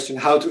good question,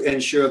 how to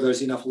ensure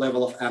there's enough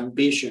level of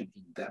ambition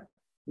in them.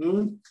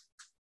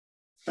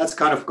 That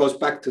kind of goes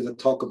back to the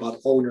talk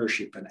about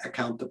ownership and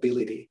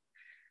accountability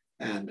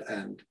and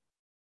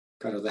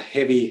kind of the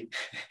heavy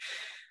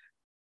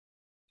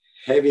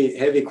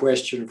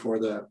question for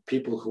the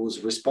people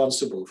who's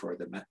responsible for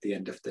them at the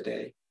end of the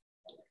day.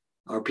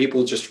 Are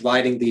people just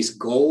writing these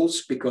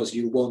goals because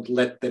you won't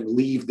let them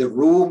leave the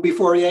room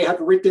before they have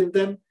written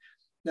them?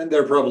 Then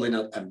they're probably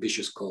not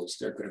ambitious goals.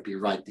 They're going to be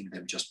writing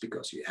them just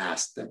because you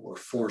asked them or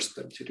forced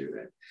them to do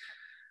it.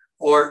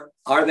 Or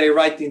are they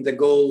writing the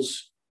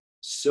goals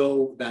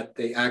so that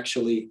they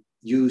actually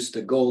use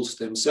the goals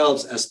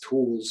themselves as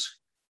tools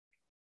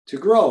to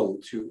grow,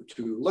 to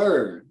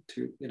learn,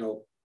 to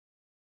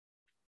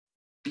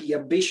be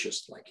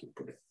ambitious, like you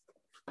put it.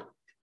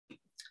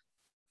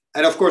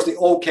 And of course, the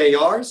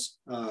OKRs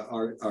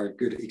are a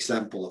good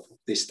example of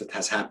this that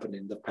has happened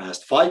in the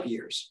past 5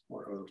 years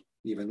or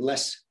even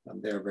less.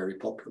 And they're very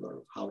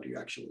popular. How do you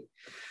actually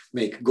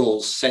make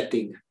goal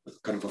setting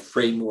kind of a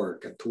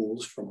framework and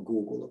tools from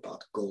Google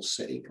about goal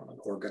setting on an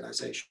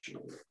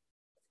organizational level?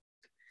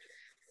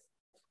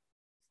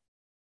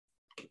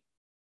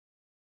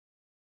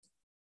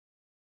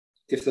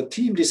 If the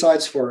team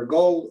decides for a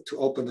goal to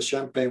open the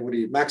champagne, would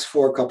it max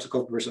 4 cups of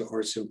coffee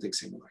or something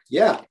similar?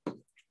 Yeah.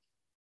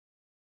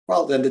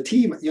 Well, then the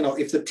team,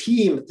 if the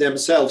team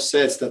themselves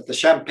says that the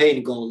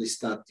champagne goal is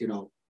that,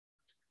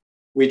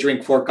 we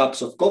drink 4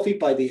 cups of coffee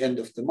by the end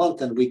of the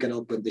month and we can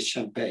open the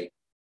champagne.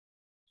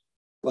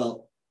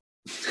 Well,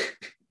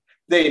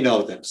 they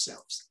know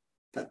themselves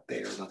that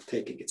they are not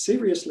taking it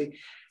seriously,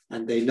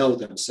 and they know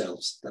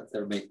themselves that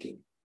they're making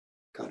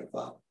kind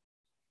of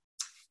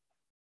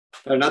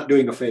they're not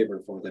doing a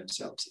favor for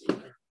themselves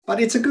either. But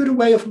it's a good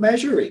way of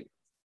measuring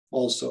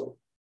also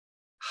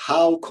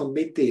how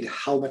committed,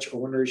 how much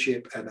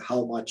ownership, and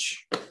how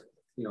much,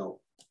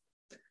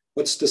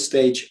 what's the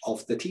stage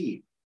of the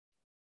team.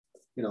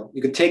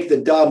 You can take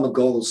the dumb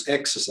goals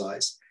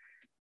exercise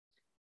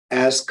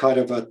as kind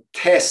of a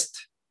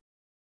test,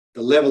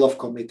 the level of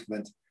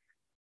commitment,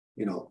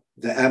 the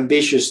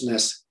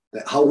ambitiousness,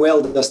 how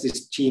well does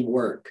this team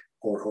work,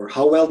 or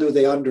how well do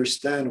they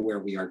understand where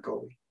we are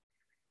going.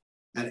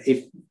 And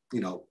if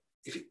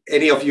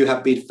any of you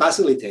have been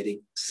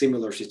facilitating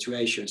similar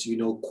situations, you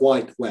know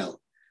quite well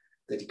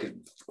that you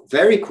can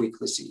very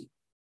quickly see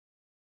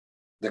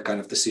the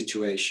kind of the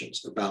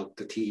situations about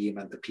the team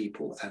and the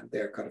people and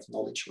their kind of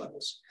knowledge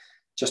levels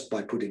just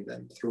by putting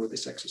them through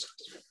this exercise.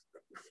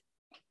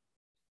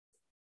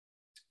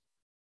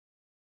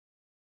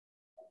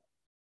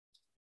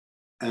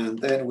 And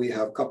then we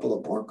have a couple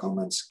of more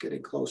comments,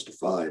 getting close to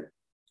 5.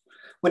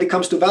 When it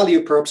comes to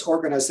value, perhaps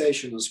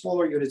organizations and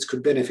smaller units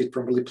could benefit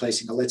from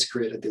replacing a let's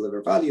create and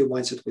deliver value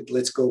mindset with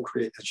let's go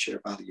create and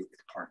share value with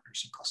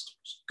partners and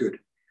customers. Good.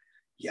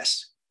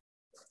 Yes.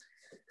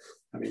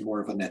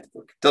 More of a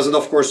network. Doesn't,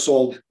 of course,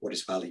 solve what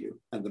is value.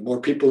 And the more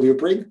people you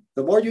bring,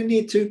 the more you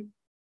need to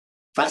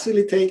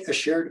facilitate a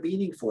shared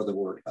meaning for the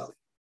word value.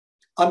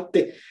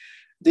 The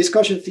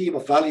discussion theme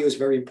of value is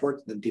very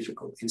important and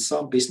difficult. In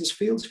some business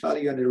fields,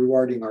 value and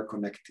rewarding are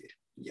connected.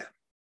 Yeah.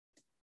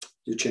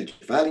 You change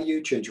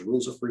value, change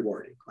rules of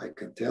rewarding. I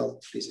can tell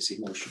this is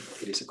emotional.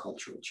 It is a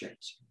cultural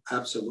change.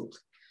 Absolutely.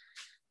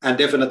 And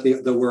definitely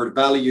the word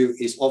value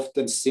is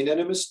often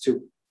synonymous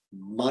to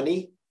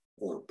money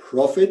or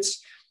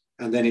profits.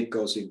 And then it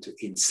goes into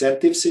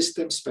incentive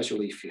systems,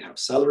 especially if you have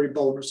salary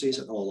bonuses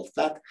and all of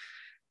that.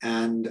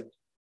 And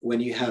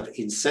when you have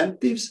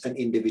incentives and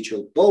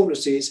individual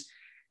bonuses,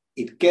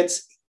 it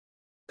gets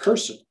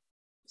personal.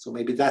 So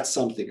maybe that's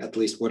something, at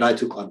least what I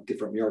took on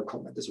from your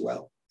comment as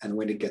well. And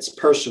when it gets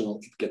personal,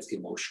 it gets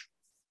emotional.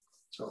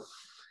 So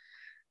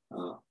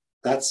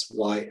that's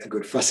why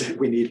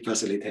we need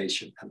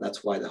facilitation. And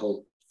that's why the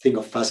whole thing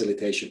of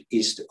facilitation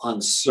is to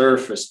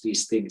unsurface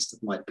these things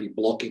that might be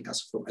blocking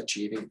us from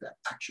achieving the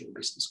actual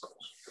business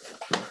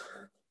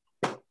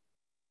goals.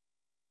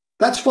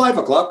 That's 5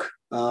 o'clock.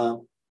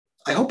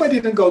 I hope I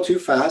didn't go too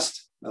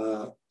fast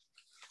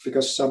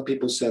because some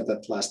people said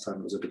that last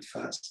time was a bit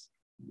fast.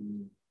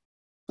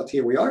 But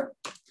here we are.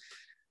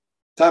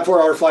 Time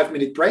for our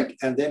 5-minute break,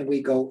 and then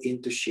we go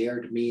into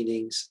shared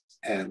meetings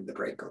and the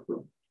breakout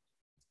room.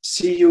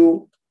 See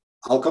you.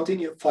 I'll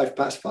continue 5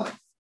 past 5.